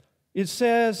 it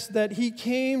says that He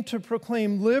came to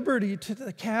proclaim liberty to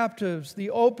the captives, the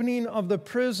opening of the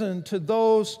prison to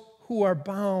those who are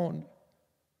bound.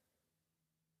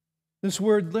 This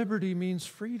word liberty means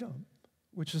freedom,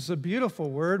 which is a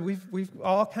beautiful word. We've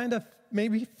all kind of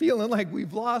maybe feeling like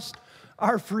we've lost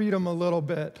our freedom a little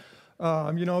bit.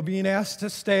 Being asked to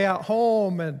stay at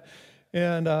home and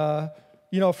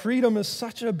freedom is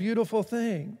such a beautiful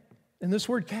thing. And this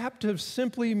word captive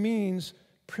simply means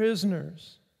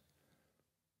prisoners.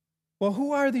 Well,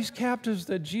 who are these captives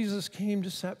that Jesus came to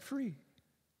set free?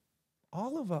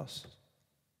 All of us,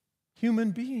 human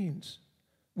beings.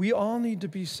 We all need to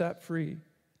be set free.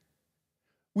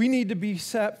 We need to be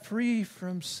set free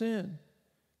from sin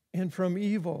and from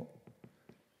evil.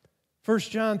 1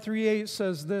 John 3:8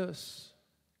 says this,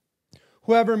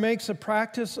 whoever makes a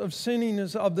practice of sinning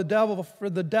is of the devil, for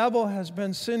the devil has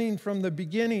been sinning from the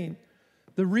beginning.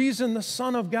 The reason the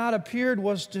Son of God appeared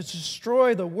was to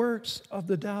destroy the works of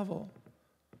the devil.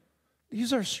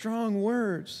 These are strong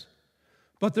words.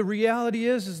 But the reality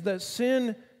is that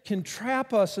sin can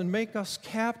trap us and make us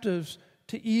captives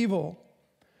to evil.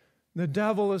 The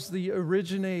devil is the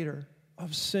originator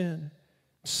of sin.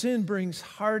 Sin brings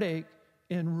heartache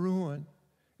and ruin.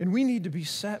 And we need to be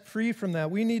set free from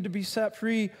that. We need to be set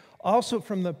free also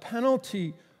from the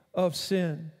penalty of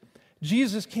sin.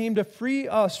 Jesus came to free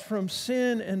us from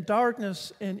sin and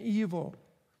darkness and evil.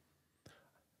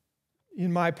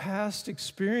 In my past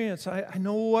experience, I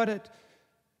know what it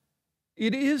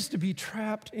is to be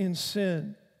trapped in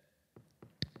sin.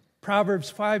 Proverbs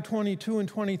 5:22 and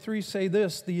 23 say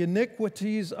this, "The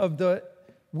iniquities of the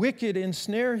wicked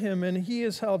ensnare him, and he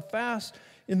is held fast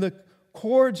in the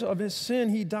cords of his sin.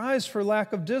 He dies for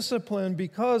lack of discipline.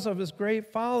 Because of his great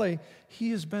folly,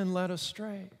 he has been led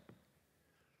astray."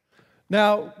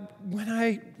 Now, when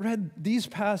I read these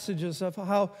passages of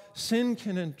how sin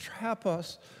can entrap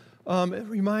us, it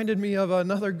reminded me of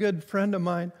another good friend of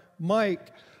mine,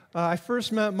 Mike. I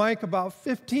first met Mike about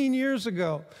 15 years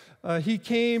ago. He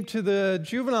came to the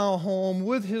juvenile home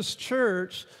with his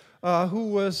church, who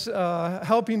was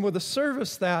helping with the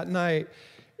service that night.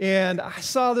 And I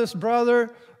saw this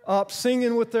brother up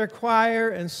singing with their choir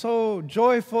and so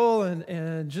joyful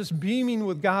and just beaming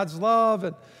with God's love.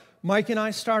 And Mike and I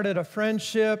started a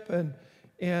friendship,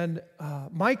 and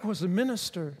Mike was a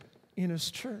minister in his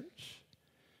church.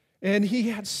 And he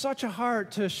had such a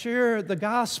heart to share the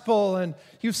gospel, and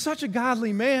he was such a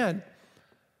godly man.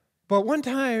 But one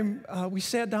time, we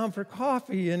sat down for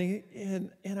coffee,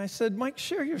 and I said, "Mike,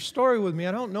 share your story with me.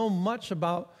 I don't know much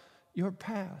about your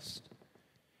past."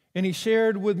 And he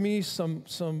shared with me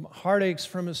some heartaches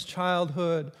from his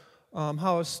childhood,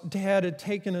 how his dad had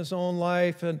taken his own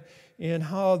life, and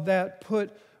how that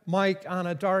put Mike on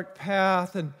a dark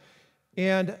path,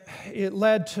 and it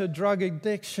led to drug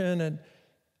addiction. And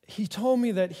he told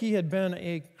me that he had been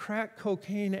a crack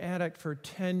cocaine addict for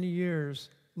 10 years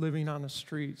living on the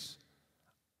streets.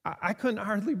 I couldn't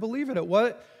hardly believe it.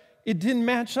 It didn't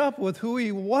match up with who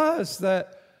he was.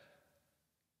 That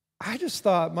I just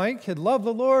thought Mike had loved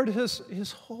the Lord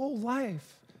his whole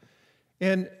life.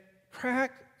 And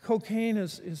crack cocaine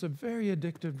is a very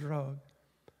addictive drug.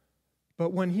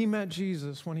 But when he met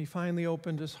Jesus, when he finally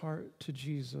opened his heart to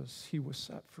Jesus, he was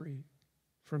set free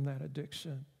from that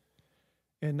addiction.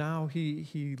 And now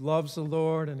he loves the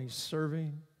Lord and he's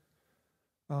serving.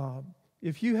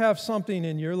 If you have something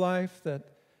in your life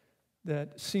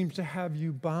that seems to have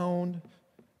you bound,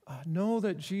 know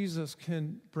that Jesus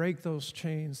can break those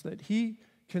chains, that he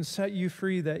can set you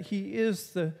free, that he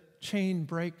is the chain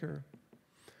breaker.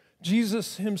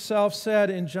 Jesus himself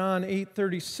said in John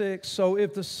 8:36, "So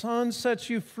if the Son sets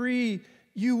you free,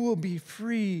 you will be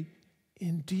free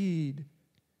indeed."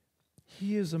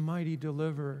 He is a mighty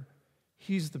deliverer.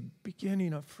 He's the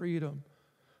beginning of freedom.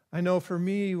 I know for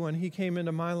me, when he came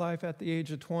into my life at the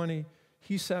age of 20,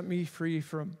 he set me free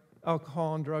from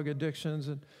alcohol and drug addictions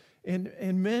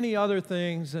and many other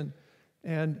things.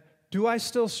 And do I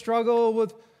still struggle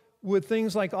with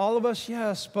things like all of us?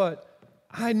 Yes, but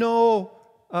I know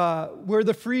where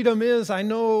the freedom is. I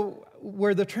know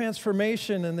where the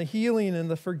transformation and the healing and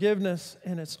the forgiveness,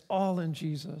 and it's all in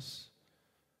Jesus.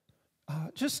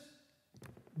 Just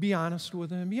be honest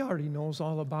with him. He already knows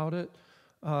all about it.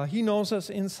 He knows us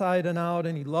inside and out,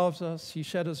 and he loves us. He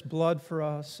shed his blood for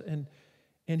us, and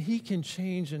he can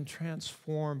change and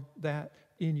transform that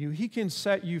in you. He can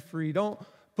set you free. Don't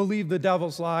believe the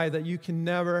devil's lie that you can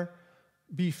never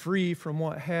be free from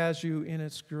what has you in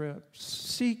its grip.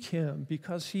 Seek him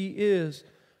because he is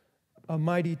a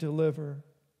mighty deliverer.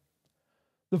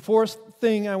 The fourth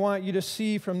thing I want you to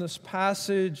see from this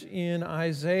passage in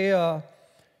Isaiah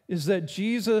is that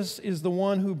Jesus is the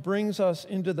one who brings us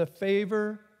into the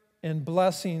favor and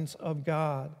blessings of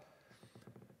God.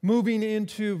 Moving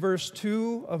into verse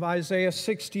 2 of Isaiah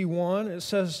 61, it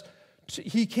says,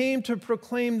 "He came to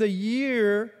proclaim the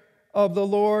year of the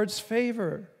Lord's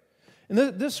favor." And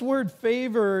this word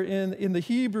favor in the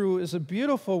Hebrew is a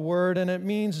beautiful word, and it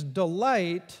means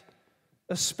delight,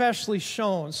 especially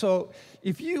shown. So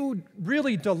if you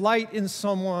really delight in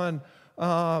someone,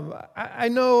 I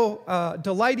know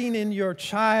delighting in your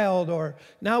child, or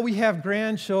now we have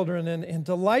grandchildren, and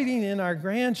delighting in our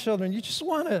grandchildren, you just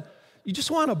want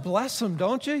to bless them,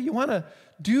 don't you? You want to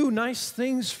do nice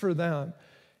things for them.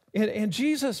 And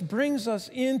Jesus brings us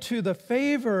into the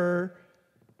favor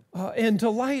and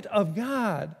delight of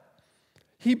God.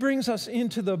 He brings us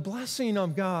into the blessing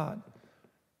of God.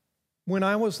 When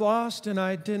I was lost and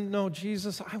I didn't know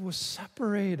Jesus, I was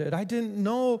separated. I didn't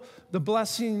know the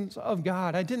blessings of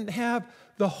God. I didn't have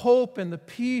the hope and the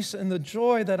peace and the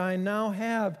joy that I now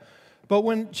have. But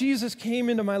when Jesus came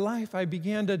into my life, I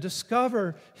began to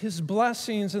discover his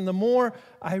blessings. And the more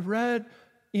I read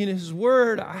in his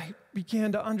word, I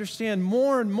began to understand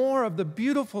more and more of the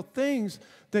beautiful things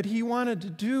that he wanted to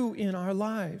do in our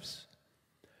lives.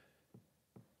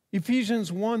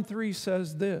 Ephesians 1:3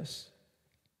 says this,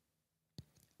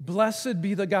 Blessed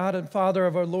be the God and Father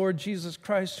of our Lord Jesus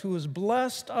Christ, who has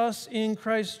blessed us in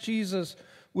Christ Jesus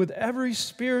with every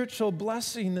spiritual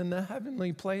blessing in the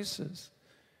heavenly places.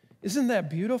 Isn't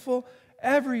that beautiful?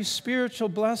 Every spiritual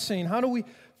blessing. How do we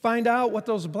find out what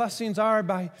those blessings are?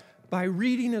 By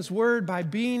reading His Word, by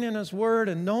being in His Word,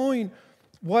 and knowing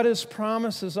what His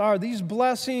promises are. These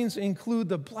blessings include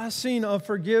the blessing of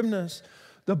forgiveness,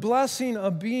 the blessing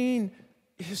of being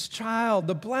His child,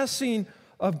 the blessing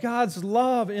of God's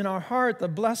love in our heart, the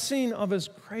blessing of His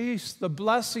grace, the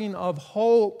blessing of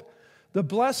hope, the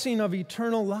blessing of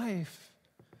eternal life,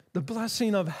 the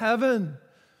blessing of heaven,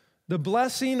 the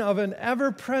blessing of an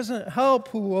ever-present help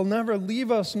who will never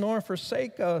leave us nor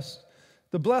forsake us,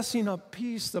 the blessing of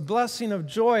peace, the blessing of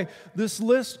joy. This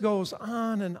list goes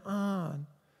on and on.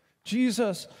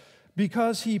 Jesus,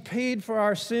 because He paid for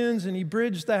our sins and He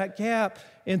bridged that gap,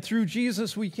 and through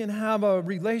Jesus we can have a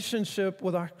relationship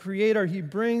with our Creator. He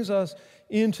brings us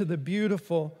into the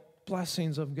beautiful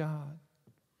blessings of God.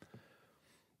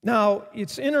 Now,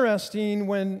 it's interesting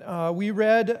when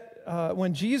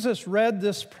when Jesus read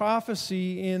this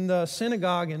prophecy in the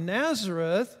synagogue in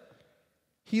Nazareth,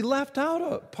 He left out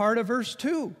a part of verse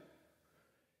 2.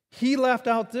 He left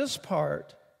out this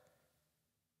part,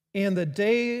 and the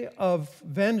day of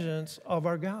vengeance of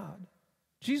our God.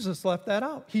 Jesus left that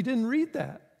out. He didn't read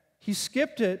that. He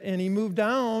skipped it and he moved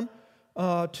down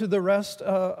to the rest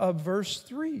of verse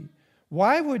 3.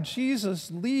 Why would Jesus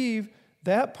leave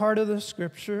that part of the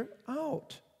scripture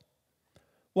out?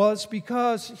 Well, it's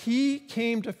because He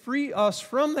came to free us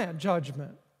from that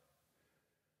judgment.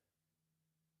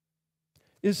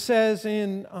 It says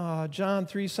in John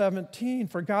 3:17,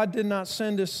 "For God did not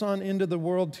send His Son into the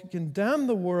world to condemn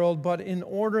the world, but in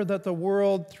order that the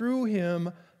world through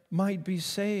Him might be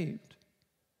saved."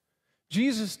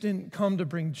 Jesus didn't come to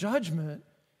bring judgment.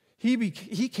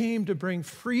 He came to bring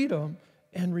freedom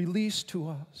and release to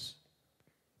us.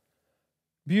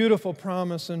 Beautiful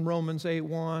promise in Romans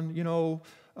 8:1. You know,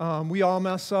 we all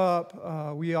mess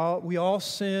up. We all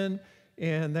sin.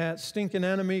 And that stinking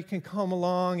enemy can come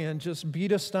along and just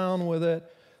beat us down with it.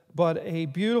 But a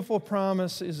beautiful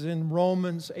promise is in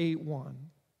Romans 8:1.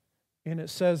 And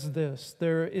it says this: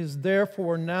 "There is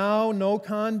therefore now no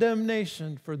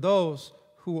condemnation for those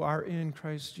who are in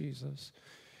Christ Jesus."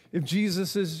 If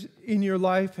Jesus is in your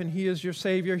life and He is your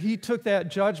Savior, He took that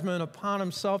judgment upon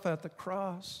Himself at the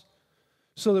cross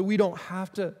so that we don't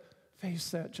have to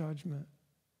face that judgment.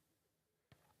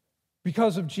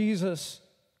 Because of Jesus,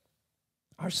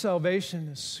 our salvation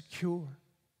is secure,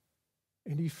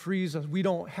 and He frees us. We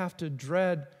don't have to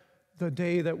dread the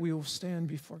day that we will stand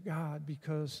before God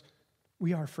because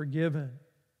we are forgiven.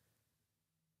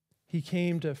 He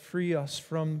came to free us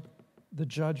from the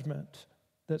judgment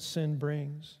that sin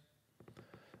brings.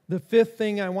 The fifth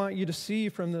thing I want you to see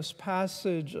from this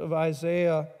passage of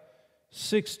Isaiah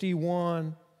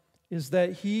 61 is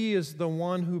that He is the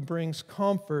one who brings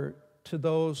comfort to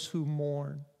those who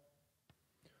mourn.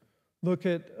 Look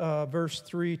at verse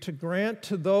 3. "To grant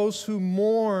to those who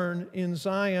mourn in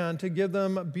Zion, to give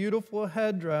them a beautiful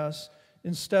headdress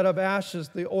instead of ashes,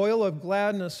 the oil of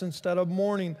gladness instead of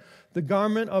mourning, the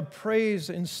garment of praise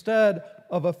instead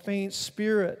of a faint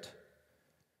spirit."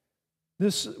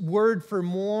 This word for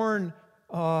mourn,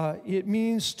 it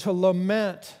means to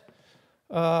lament.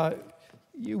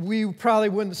 We probably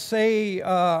wouldn't say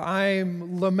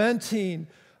I'm lamenting,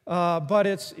 but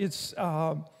it's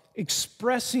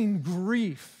expressing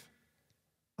grief.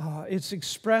 It's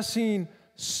expressing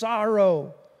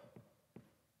sorrow.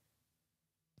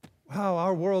 Wow,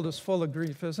 our world is full of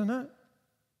grief, isn't it?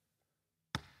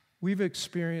 We've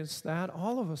experienced that.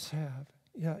 All of us have.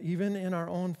 Yeah, even in our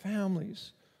own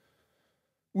families.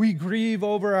 We grieve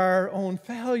over our own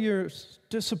failures,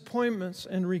 disappointments,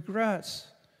 and regrets.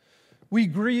 We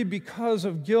grieve because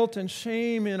of guilt and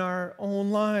shame in our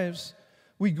own lives.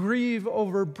 We grieve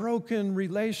over broken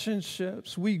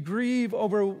relationships. We grieve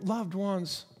over loved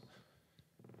ones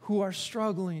who are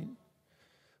struggling.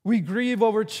 We grieve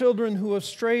over children who have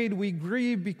strayed. We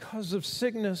grieve because of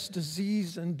sickness,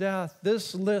 disease, and death.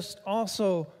 This list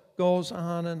also goes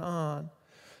on and on.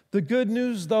 The good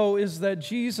news, though, is that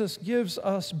Jesus gives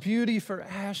us beauty for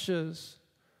ashes,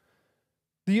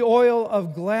 the oil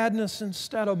of gladness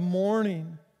instead of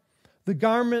mourning, the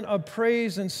garment of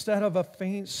praise instead of a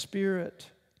faint spirit.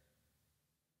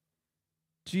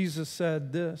 Jesus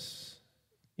said this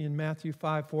in Matthew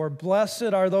 5:4,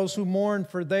 "Blessed are those who mourn,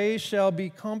 for they shall be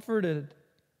comforted."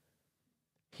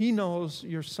 He knows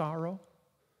your sorrow.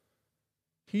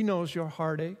 He knows your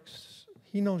heartaches.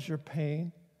 He knows your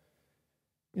pain.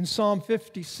 In Psalm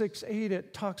 56:8,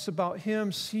 it talks about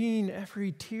Him seeing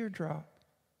every teardrop.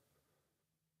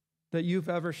 that you've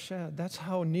ever shed. That's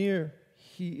how near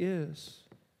he is.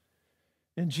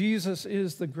 And Jesus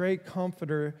is the great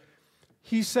comforter.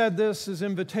 He said this, his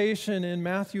invitation in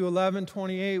Matthew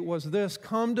 11:28 was this,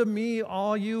 "Come to me,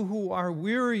 all you who are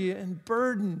weary and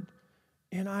burdened,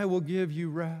 and I will give you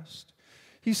rest."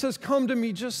 He says, come to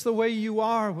me just the way you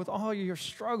are with all your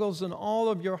struggles and all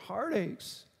of your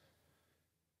heartaches.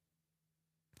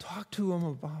 Talk to him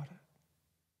about it.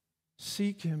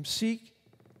 Seek him. Seek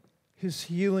his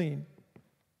healing.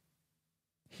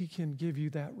 He can give you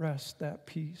that rest, that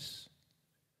peace.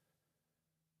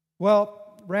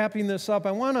 Well, wrapping this up,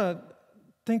 I want to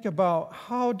think about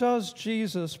how does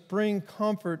Jesus bring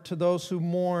comfort to those who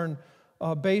mourn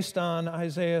based on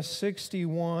Isaiah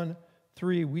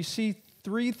 61:3. We see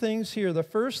three things here. The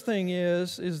first thing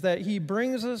is that he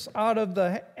brings us out of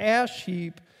the ash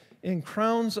heap and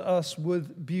crowns us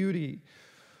with beauty.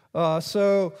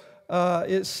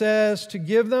 It says to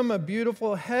give them a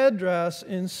beautiful headdress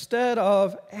instead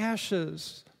of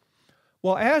ashes.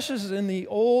 Well, ashes in the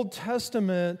Old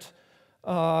Testament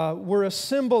were a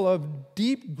symbol of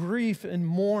deep grief and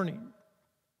mourning.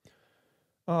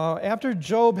 After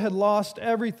Job had lost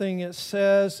everything, it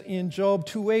says in Job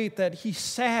 2:8 that he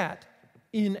sat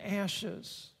in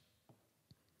ashes.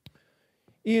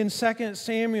 In 2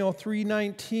 Samuel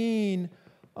 3:19,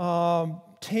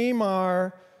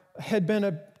 Tamar had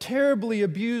been terribly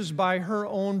abused by her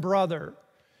own brother.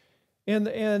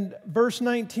 And verse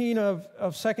 19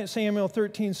 of 2 Samuel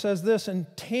 13 says this, "And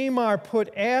Tamar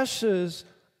put ashes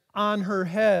on her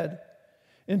head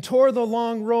and tore the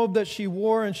long robe that she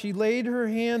wore, and she laid her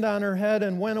hand on her head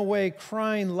and went away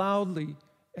crying loudly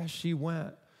as she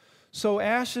went." So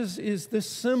ashes is this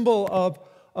symbol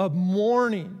of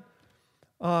mourning.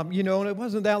 And it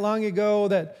wasn't that long ago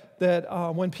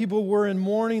that when people were in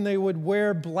mourning, they would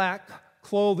wear black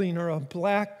clothing or a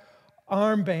black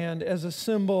armband as a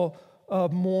symbol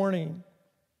of mourning.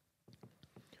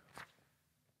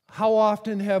 How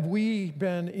often have we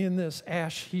been in this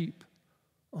ash heap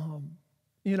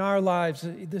in our lives,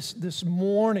 this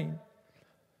mourning?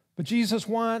 But Jesus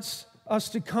wants us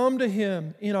to come to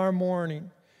him in our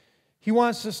mourning. He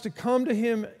wants us to come to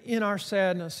him in our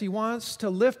sadness. He wants to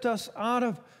lift us out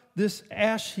of this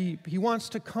ash heap. He wants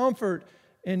to comfort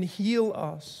and heal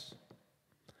us.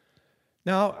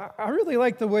 Now, I really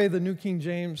like the way the New King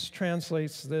James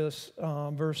translates this,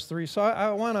 verse 3. So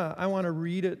I want to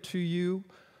read it to you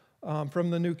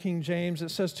from the New King James. It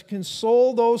says, "To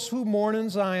console those who mourn in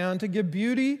Zion, to give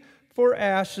beauty for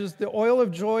ashes, the oil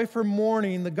of joy for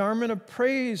mourning, the garment of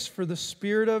praise for the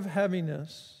spirit of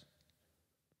heaviness."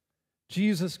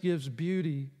 Jesus gives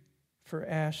beauty for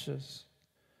ashes.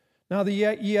 Now, the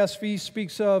ESV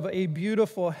speaks of a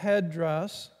beautiful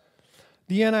headdress.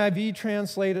 The NIV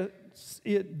translates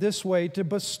it this way, to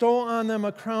bestow on them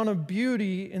a crown of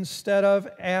beauty instead of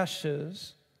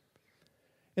ashes.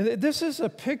 And this is a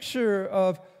picture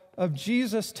of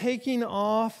Jesus taking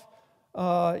off,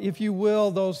 if you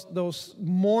will, those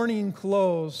mourning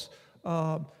clothes,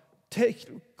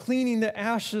 cleaning the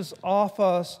ashes off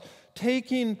us,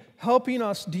 helping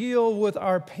us deal with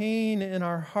our pain and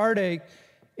our heartache,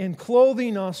 and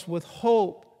clothing us with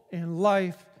hope and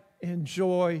life and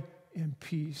joy and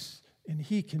peace. And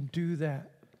he can do that.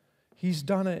 He's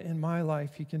done it in my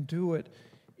life. He can do it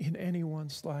in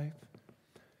anyone's life.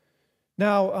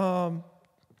 Now,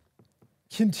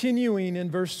 continuing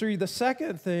in verse 3, the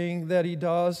second thing that he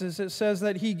does is it says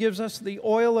that he gives us the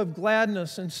oil of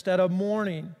gladness instead of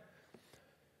mourning.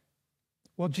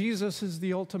 Well, Jesus is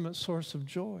the ultimate source of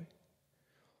joy.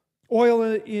 Oil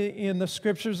in the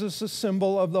Scriptures is a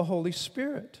symbol of the Holy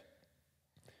Spirit.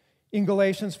 In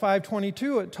Galatians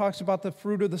 5:22, it talks about the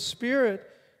fruit of the Spirit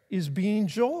is being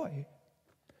joy.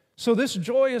 So this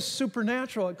joy is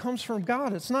supernatural. It comes from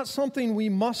God. It's not something we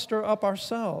muster up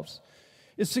ourselves.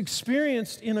 It's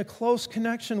experienced in a close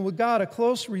connection with God, a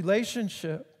close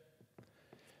relationship.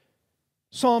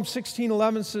 Psalm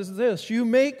 16:11 says this, "You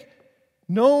make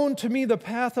known to me the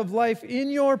path of life. In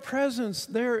your presence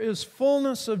there is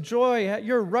fullness of joy. At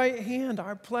your right hand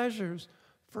are pleasures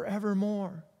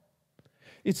forevermore."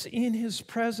 It's in his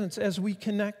presence as we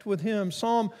connect with him.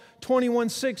 Psalm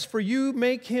 21:6, "For you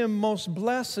make him most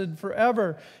blessed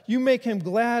forever. You make him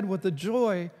glad with the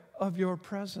joy of your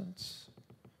presence."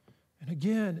 And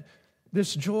again,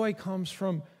 this joy comes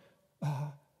from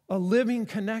a living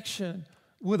connection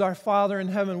with our Father in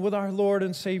heaven, with our Lord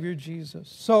and Savior Jesus.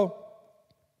 So,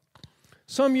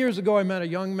 some years ago, I met a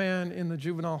young man in the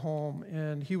juvenile home,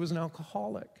 and he was an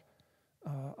alcoholic,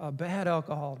 a bad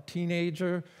alcoholic,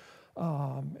 teenager,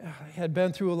 had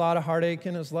been through a lot of heartache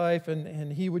in his life,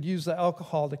 and he would use the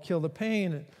alcohol to kill the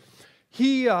pain.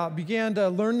 he began to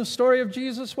learn the story of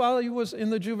Jesus while he was in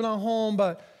the juvenile home,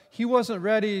 but he wasn't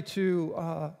ready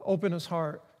to open his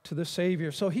heart to the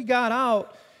Savior. So he got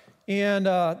out, and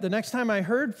the next time I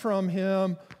heard from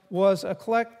him was a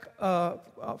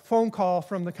phone call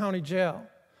from the county jail.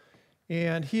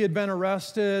 And he had been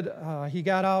arrested. He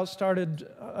got out, started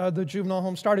the juvenile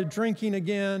home, started drinking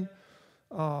again.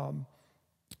 One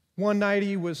night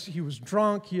he was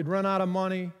drunk. He had run out of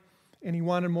money, and he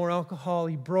wanted more alcohol.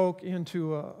 He broke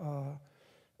into a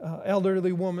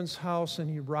elderly woman's house, and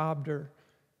he robbed her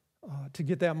to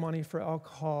get that money for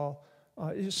alcohol.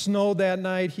 It snowed that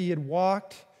night. He had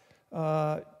walked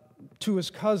to his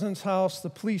cousin's house. The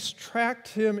police tracked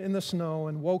him in the snow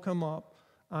and woke him up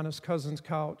on his cousin's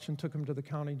couch and took him to the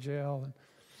county jail.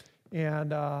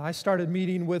 And I started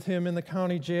meeting with him in the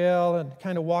county jail and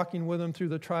kind of walking with him through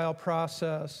the trial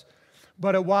process.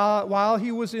 But while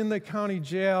he was in the county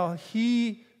jail,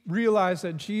 he realized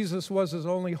that Jesus was his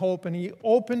only hope, and he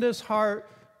opened his heart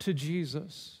to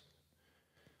Jesus.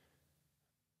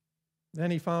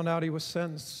 Then he found out he was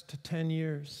sentenced to 10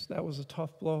 years. That was a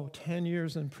tough blow, 10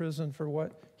 years in prison for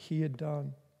what he had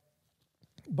done.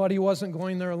 But he wasn't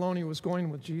going there alone. He was going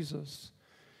with Jesus.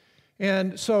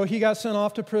 And so he got sent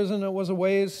off to prison. It was a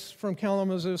ways from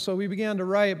Kalamazoo. So we began to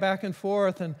write back and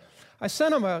forth. And I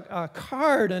sent him a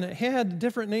card, and it had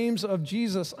different names of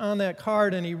Jesus on that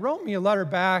card. And he wrote me a letter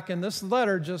back, and this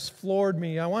letter just floored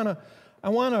me. I want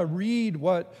to read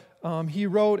what he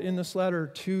wrote in this letter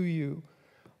to you.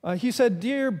 He said,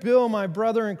 "Dear Bill, my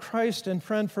brother in Christ and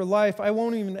friend for life, I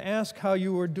won't even ask how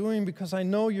you are doing because I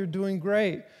know you're doing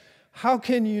great. How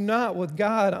can you not with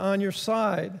God on your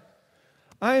side?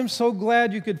 I am so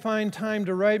glad you could find time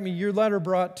to write me. Your letter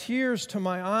brought tears to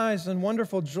my eyes and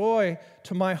wonderful joy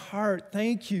to my heart.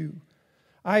 Thank you.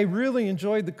 I really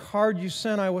enjoyed the card you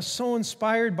sent. I was so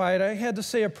inspired by it. I had to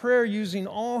say a prayer using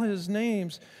all his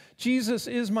names. Jesus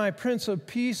is my Prince of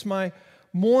Peace, my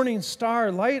morning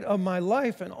star, light of my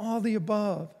life, and all the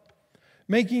above.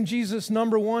 Making Jesus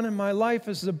number one in my life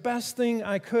is the best thing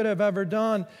I could have ever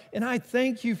done, and I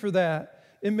thank you for that.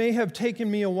 It may have taken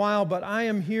me a while, but I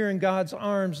am here in God's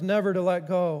arms, never to let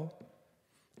go."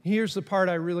 Here's the part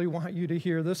I really want you to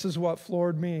hear. This is what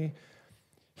floored me.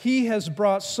 "He has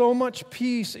brought so much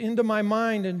peace into my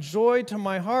mind and joy to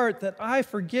my heart that I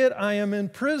forget I am in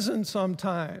prison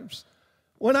sometimes."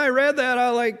 When I read that, I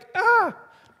was like,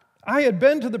 I had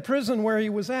been to the prison where he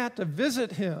was at to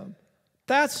visit him.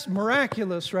 That's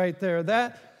miraculous right there.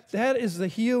 That is the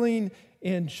healing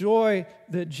and joy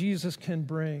that Jesus can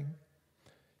bring.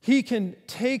 He can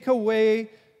take away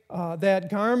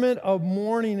that garment of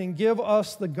mourning and give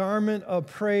us the garment of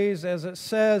praise, as it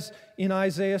says in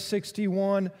Isaiah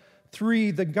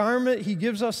 61:3. He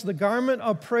gives us the garment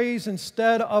of praise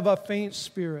instead of a faint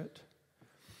spirit.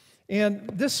 And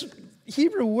this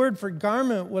Hebrew word for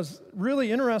garment was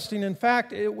really interesting. In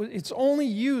fact, it's only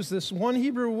used, this one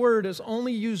Hebrew word is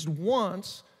only used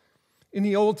once in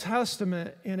the Old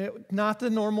Testament, and not the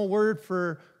normal word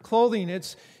for clothing.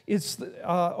 It's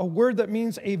a word that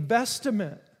means a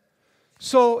vestment.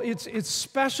 So it's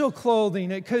special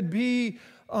clothing. It could be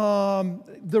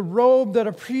the robe that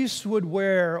a priest would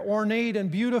wear, ornate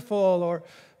and beautiful,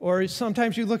 or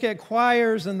sometimes you look at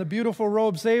choirs and the beautiful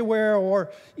robes they wear, or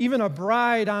even a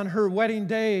bride on her wedding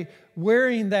day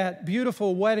wearing that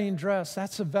beautiful wedding dress.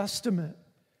 That's a vestment.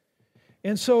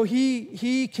 And so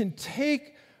he can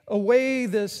take away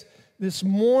this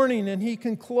mourning, and he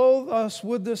can clothe us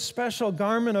with this special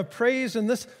garment of praise. And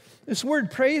this word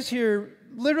praise here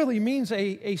literally means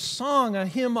a song, a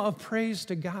hymn of praise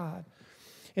to God.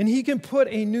 And he can put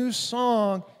a new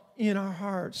song in our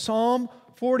hearts. Psalm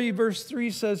 40 verse 3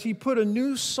 says, "He put a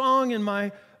new song in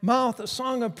my mouth, a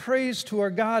song of praise to our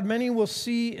God. Many will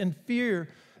see and fear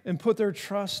and put their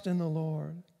trust in the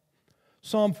Lord."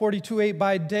 Psalm 42:8,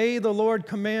 "By day the Lord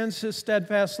commands his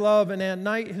steadfast love, and at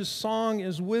night his song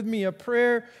is with me, a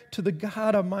prayer to the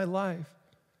God of my life."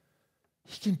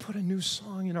 He can put a new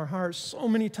song in our hearts. So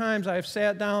many times I have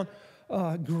sat down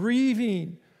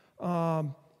grieving,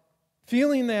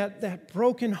 feeling that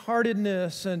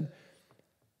brokenheartedness,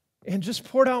 and just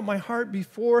poured out my heart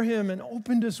before him and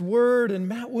opened his word and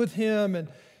met with him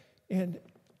and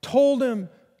told him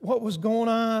what was going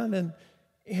on.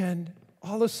 And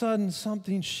all of a sudden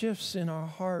something shifts in our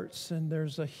hearts, and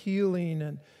there's a healing,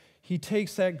 and he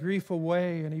takes that grief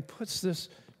away, and he puts this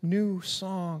new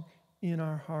song in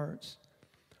our hearts.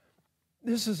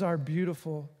 This is our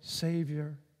beautiful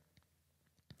Savior.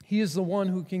 He is the one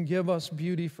who can give us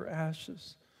beauty for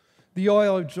ashes, the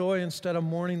oil of joy instead of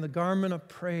mourning, the garment of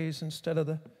praise instead of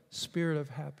the spirit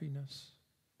of happiness.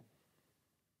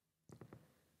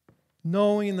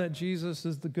 knowing that Jesus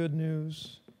is the good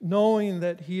news, knowing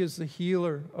that he is the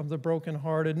healer of the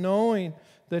brokenhearted, knowing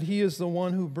that he is the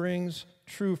one who brings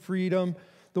true freedom,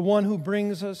 the one who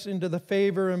brings us into the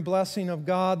favor and blessing of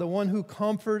God, the one who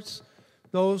comforts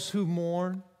those who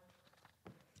mourn.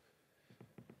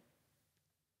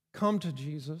 Come to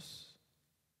Jesus.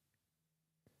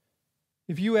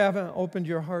 If you haven't opened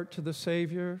your heart to the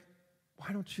Savior,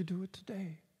 why don't you do it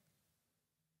today?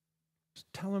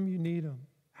 Just tell him you need him.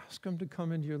 Ask him to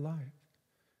come into your life.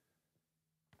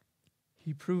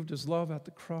 He proved his love at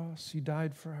the cross. He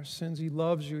died for our sins. He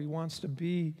loves you. He wants to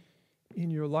be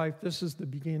in your life. This is the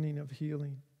beginning of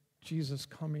healing. Jesus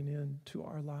coming into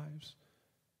our lives.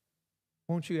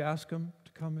 Won't you ask him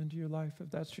to come into your life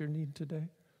if that's your need today?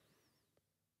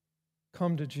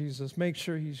 Come to Jesus. Make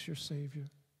sure he's your Savior.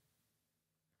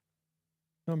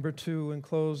 Number 2, in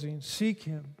closing, seek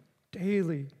him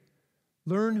daily.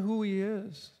 Learn who he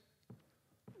is.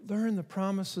 Learn the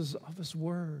promises of his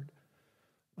word.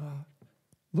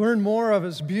 Learn more of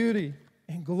his beauty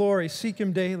and glory. Seek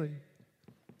him daily.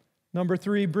 Number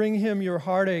 3, bring him your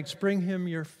heartaches. Bring him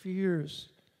your fears.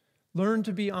 Learn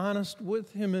to be honest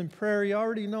with him in prayer. He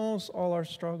already knows all our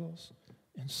struggles.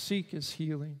 And seek his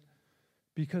healing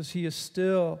because he is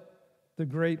still the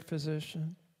great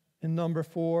physician. And number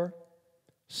 4,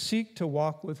 seek to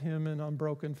walk with him in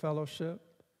unbroken fellowship.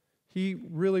 He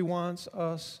really wants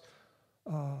us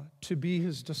to be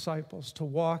his disciples, to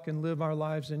walk and live our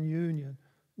lives in union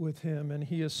with him. And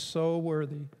he is so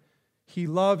worthy. He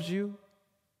loves you.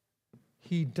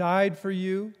 He died for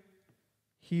you.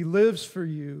 He lives for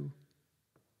you.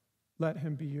 Let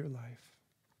him be your life.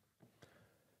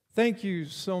 Thank you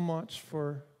so much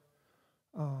for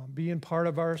being part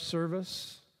of our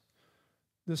service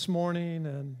this morning,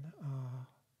 and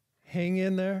hang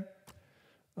in there.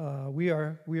 We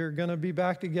are going to be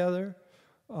back together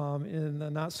in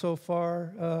the not so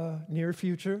far near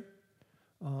future,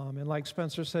 and like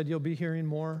Spencer said, you'll be hearing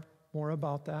more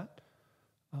about that.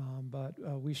 But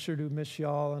we sure do miss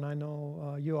y'all, and I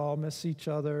know you all miss each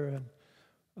other. And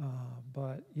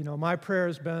but you know, my prayer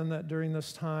has been that during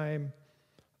this time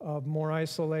of more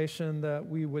isolation, that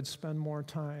we would spend more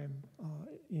time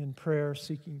in prayer,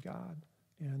 seeking God,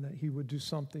 and that he would do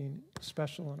something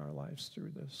special in our lives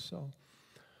through this. So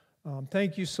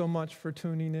thank you so much for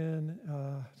tuning in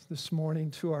this morning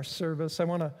to our service. I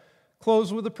want to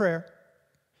close with a prayer,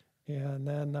 and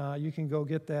then you can go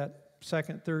get that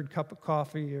second, third cup of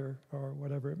coffee or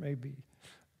whatever it may be.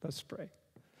 Let's pray.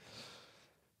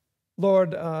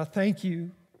 Lord, thank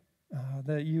you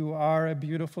that you are a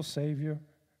beautiful Savior,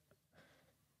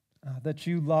 that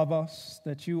you love us,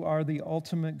 that you are the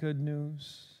ultimate good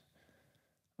news,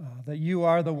 that you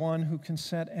are the one who can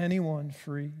set anyone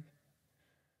free,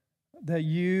 that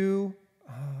you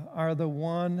are the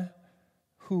one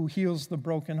who heals the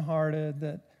brokenhearted,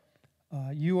 that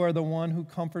you are the one who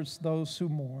comforts those who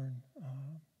mourn.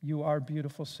 You are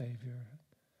beautiful Savior.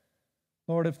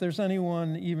 Lord, if there's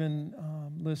anyone even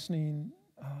listening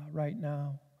right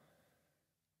now,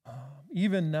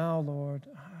 even now, Lord,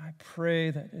 I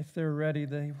pray that if they're ready,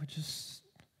 they would just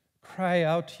cry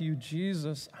out to you,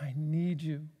 Jesus, I need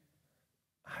you.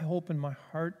 I open my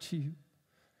heart to you.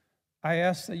 I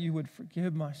ask that you would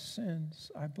forgive my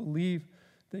sins. I believe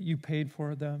that you paid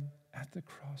for them at the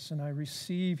cross, and I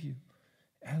receive you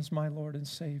as my Lord and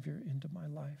Savior into my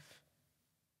life.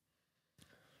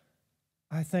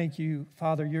 I thank you,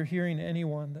 Father, you're hearing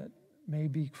anyone that may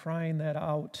be crying that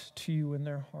out to you in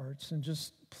their hearts, and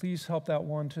just please help that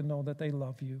one to know that they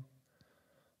love you.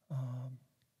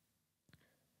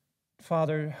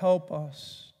 Father, help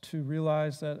us to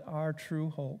realize that our true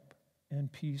hope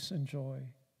and peace and joy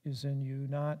is in you,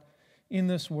 not in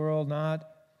this world, not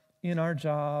in our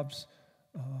jobs,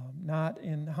 not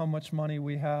in how much money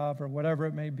we have or whatever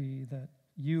it may be, that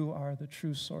you are the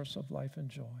true source of life and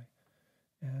joy.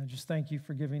 And just thank you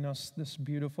for giving us this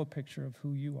beautiful picture of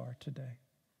who you are today.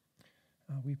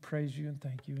 We praise you and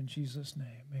thank you in Jesus'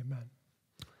 name. Amen.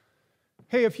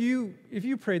 Hey, if you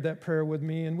prayed that prayer with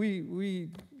me, and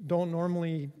we don't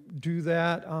normally do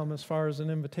that as far as an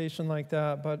invitation like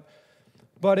that,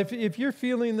 but if you're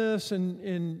feeling this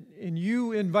and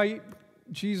you invite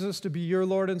Jesus to be your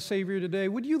Lord and Savior today,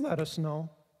 would you let us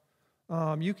know?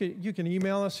 You can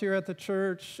email us here at the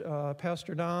church.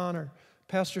 Pastor Don or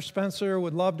Pastor Spencer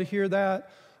would love to hear that.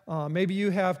 Maybe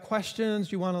you have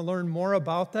questions, you want to learn more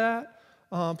about that.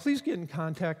 Please get in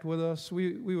contact with us.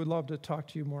 We would love to talk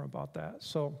to you more about that.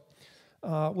 So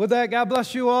with that, God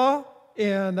bless you all.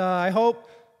 And I hope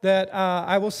that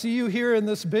I will see you here in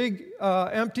this big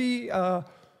empty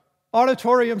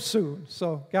auditorium soon.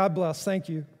 So God bless. Thank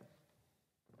you.